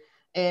day,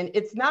 and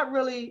it's not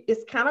really,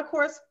 it's kind of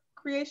course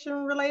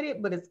creation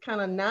related, but it's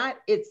kind of not.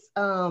 It's,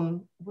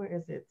 where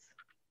is it?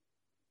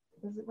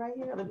 Is it right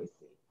here? Let me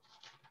see.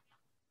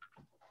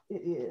 It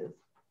is.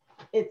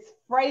 It's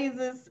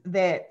Phrases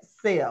That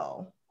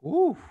Sell.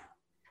 Ooh.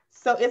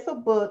 So it's a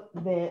book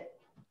that,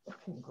 I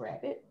can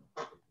grab it.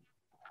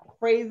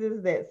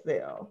 Phrases That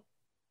Sell.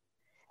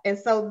 And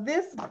so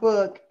this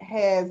book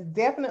has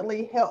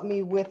definitely helped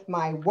me with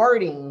my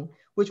wording,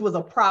 which was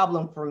a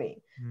problem for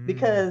me.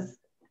 Because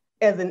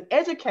as an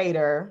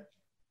educator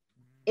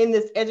in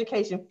this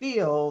education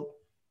field,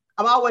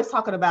 I'm always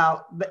talking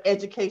about the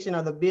education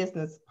or the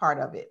business part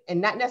of it, and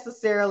not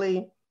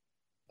necessarily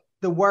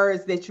the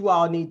words that you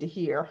all need to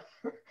hear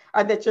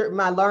or that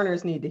my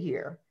learners need to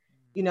hear.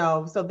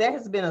 So that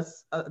has been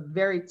a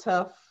very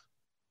tough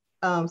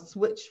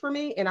switch for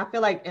me. And I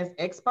feel like as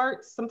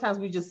experts, sometimes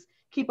we just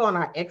keep on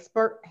our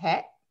expert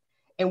hat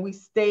and we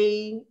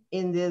stay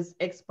in this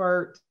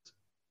expert,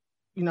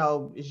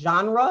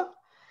 genre,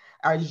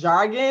 our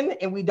jargon,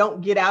 and we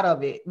don't get out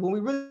of it when we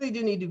really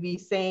do need to be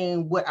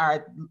saying what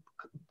our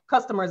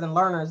customers and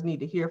learners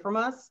need to hear from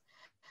us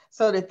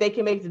so that they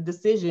can make the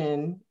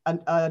decision,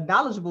 a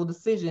knowledgeable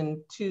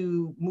decision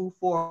to move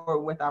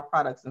forward with our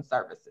products and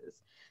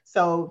services.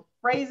 So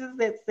Phrases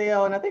That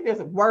Sell, and I think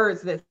there's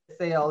Words That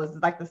Sell is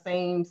like the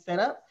same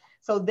setup.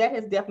 So that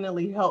has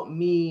definitely helped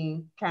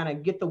me kind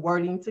of get the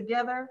wording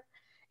together.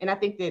 And I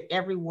think that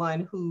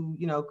everyone who,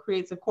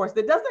 creates a course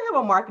that doesn't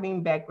have a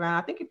marketing background,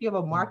 I think if you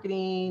have a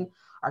marketing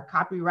or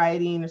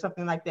copywriting or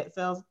something like that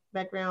sales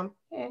background,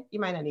 you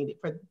might not need it.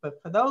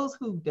 But for those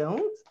who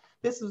don't,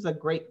 this was a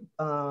great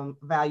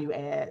value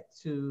add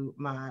to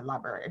my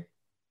library.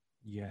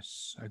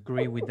 Yes, I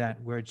agree with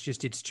that, where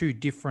it's two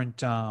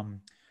different,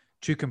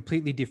 two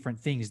completely different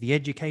things. The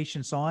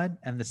education side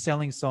and the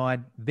selling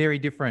side, very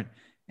different.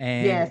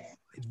 And yes.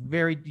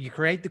 You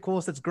create the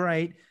course, that's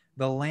great.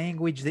 The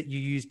language that you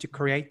use to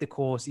create the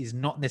course is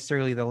not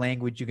necessarily the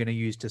language you're going to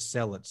use to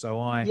sell it. So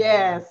I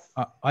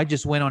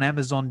just went on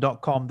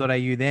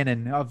amazon.com.au then,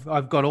 and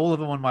I've got all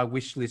of them on my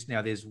wish list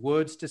now. There's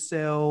words to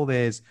sell,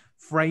 there's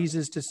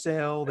phrases to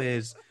sell,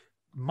 there's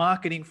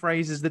marketing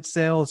phrases that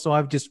sell. So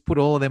I've just put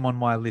all of them on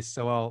my list.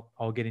 So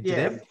I'll get into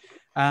them.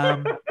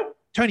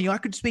 Tony, I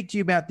could speak to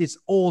you about this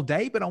all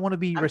day, but I want to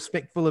be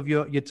respectful of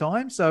your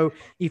time. So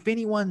if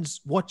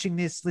anyone's watching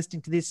this,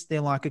 listening to this, they're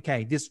like,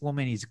 okay, this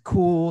woman is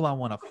cool. I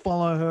want to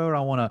follow her.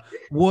 I want to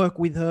work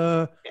with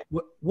her.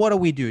 What do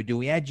we do? Do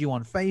we add you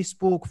on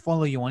Facebook,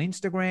 follow you on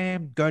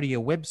Instagram, go to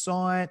your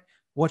website,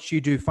 watch you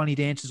do funny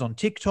dances on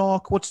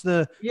TikTok? What's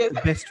the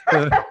best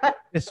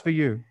for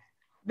you?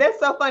 That's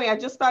so funny. I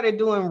just started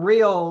doing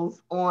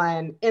reels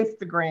on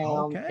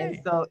Instagram. Okay.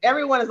 And so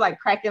everyone is like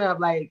cracking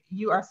up, like,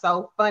 you are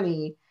so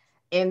funny.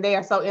 And they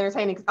are so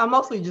entertaining. I'm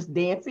mostly just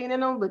dancing in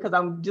them because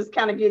I'm just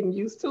kind of getting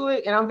used to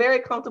it. And I'm very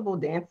comfortable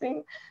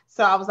dancing.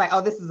 So I was like, oh,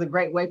 this is a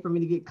great way for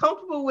me to get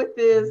comfortable with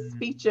this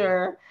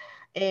feature.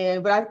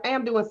 But I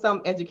am doing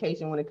some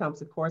education when it comes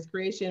to course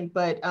creation.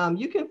 But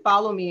you can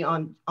follow me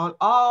on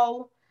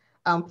all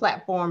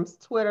platforms,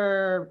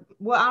 Twitter.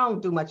 Well, I don't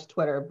do much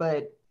Twitter,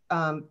 but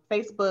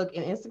Facebook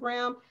and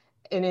Instagram.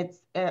 And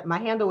it's my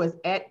handle is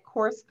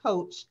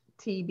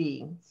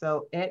 @CourseCoachTB.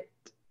 So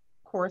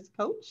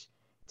 @CourseCoach.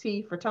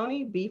 T for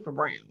Tony, B for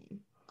Brown.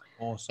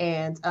 Awesome.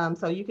 And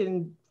so you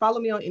can follow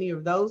me on any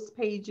of those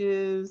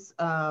pages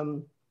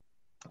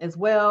as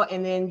well.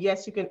 And then,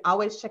 yes, you can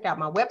always check out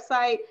my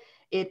website.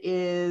 It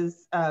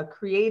is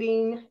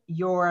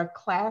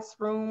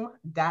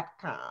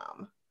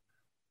creatingyourclassroom.com.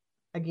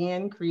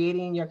 Again,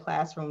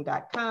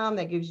 creatingyourclassroom.com.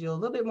 That gives you a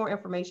little bit more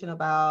information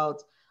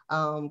about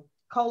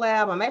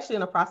Collab. I'm actually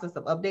in the process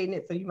of updating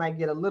it, so you might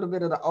get a little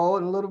bit of the old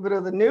and a little bit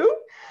of the new.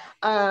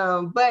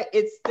 But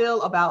it's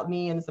still about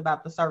me, and it's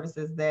about the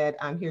services that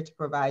I'm here to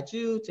provide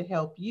you to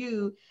help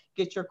you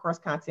get your course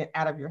content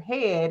out of your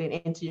head and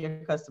into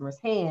your customers'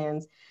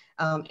 hands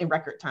in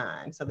record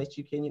time, so that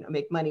you can,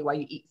 make money while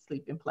you eat,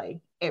 sleep, and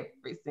play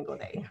every single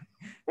day.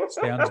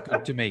 Sounds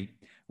good to me.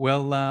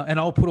 Well, and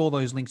I'll put all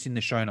those links in the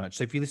show notes.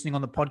 So if you're listening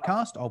on the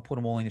podcast, I'll put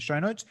them all in the show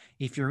notes.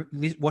 If you're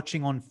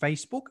watching on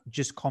Facebook,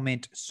 just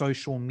comment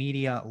social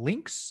media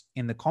links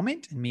in the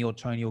comment, and me or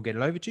Tony will get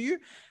it over to you.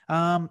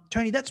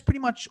 Tony, that's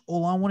pretty much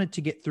all I wanted to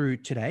get through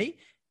today.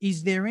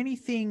 Is there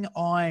anything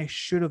I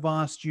should have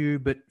asked you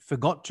but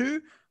forgot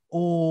to,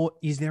 or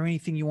is there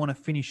anything you want to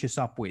finish us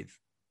up with?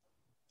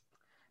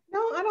 No,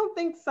 I don't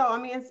think so. I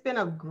mean, it's been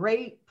a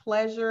great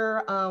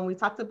pleasure. We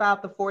talked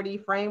about the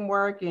 4D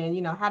framework and,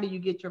 how do you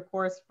get your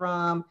course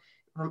from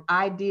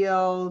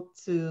ideal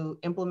to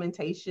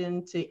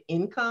implementation to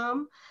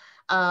income.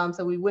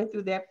 So we went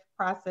through that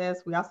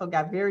process. We also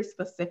got very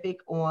specific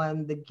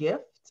on the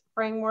gift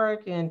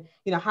framework and,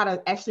 how to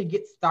actually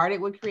get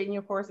started with creating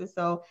your courses.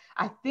 So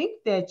I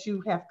think that you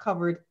have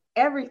covered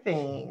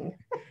everything.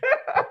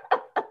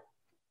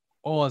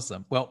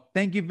 Awesome. Well,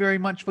 thank you very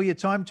much for your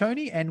time,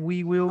 Tony, and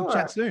we will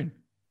chat soon.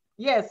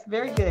 Yes,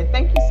 very good.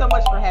 Thank you so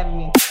much for having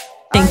me.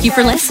 Thank you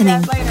for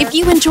listening. If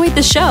you enjoyed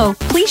the show,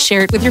 please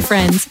share it with your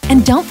friends.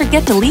 And don't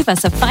forget to leave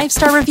us a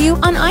 5-star review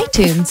on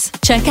iTunes.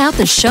 Check out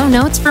the show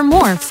notes for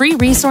more free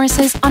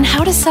resources on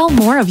how to sell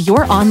more of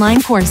your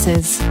online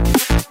courses.